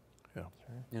led. Yeah.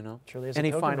 You know, Truly is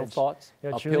any final thoughts?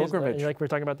 Yeah, a pilgrimage. Like we're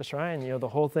talking about the shrine, you know, the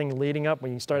whole thing leading up,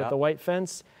 when you start at the white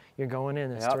fence, you're going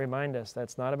in. It's to remind us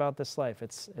that's not about this life.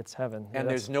 It's heaven. And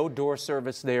there's no door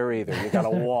service there either. You got to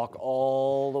walk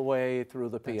all the way through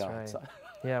the piazza. Right.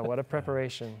 Yeah, what a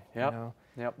preparation. Yep. You know?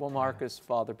 Yep. Well, Marcus,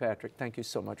 Father Patrick, thank you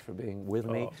so much for being with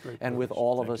me and with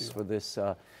all of us for this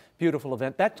beautiful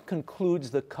event. That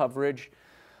concludes the coverage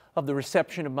of the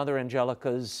reception of Mother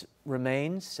Angelica's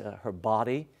remains, her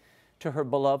body, to her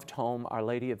beloved home, Our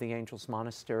Lady of the Angels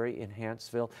Monastery in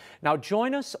Hanceville. Now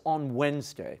join us on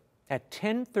Wednesday at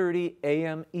 10:30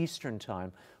 a.m. Eastern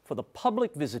Time for the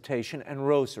public visitation and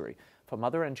rosary for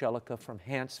Mother Angelica from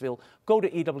Hanceville. Go to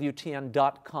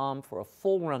EWTN.com for a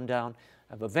full rundown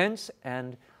of events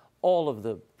and all of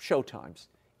the showtimes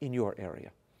in your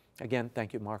area. Again,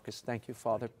 thank you, Marcus. Thank you,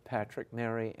 Father Patrick,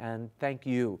 Mary, and thank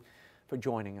you for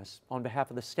joining us. On behalf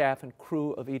of the staff and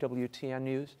crew of EWTN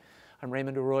News, I'm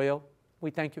Raymond Arroyo.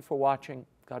 We thank you for watching.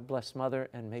 God bless Mother,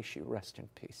 and may she rest in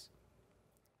peace.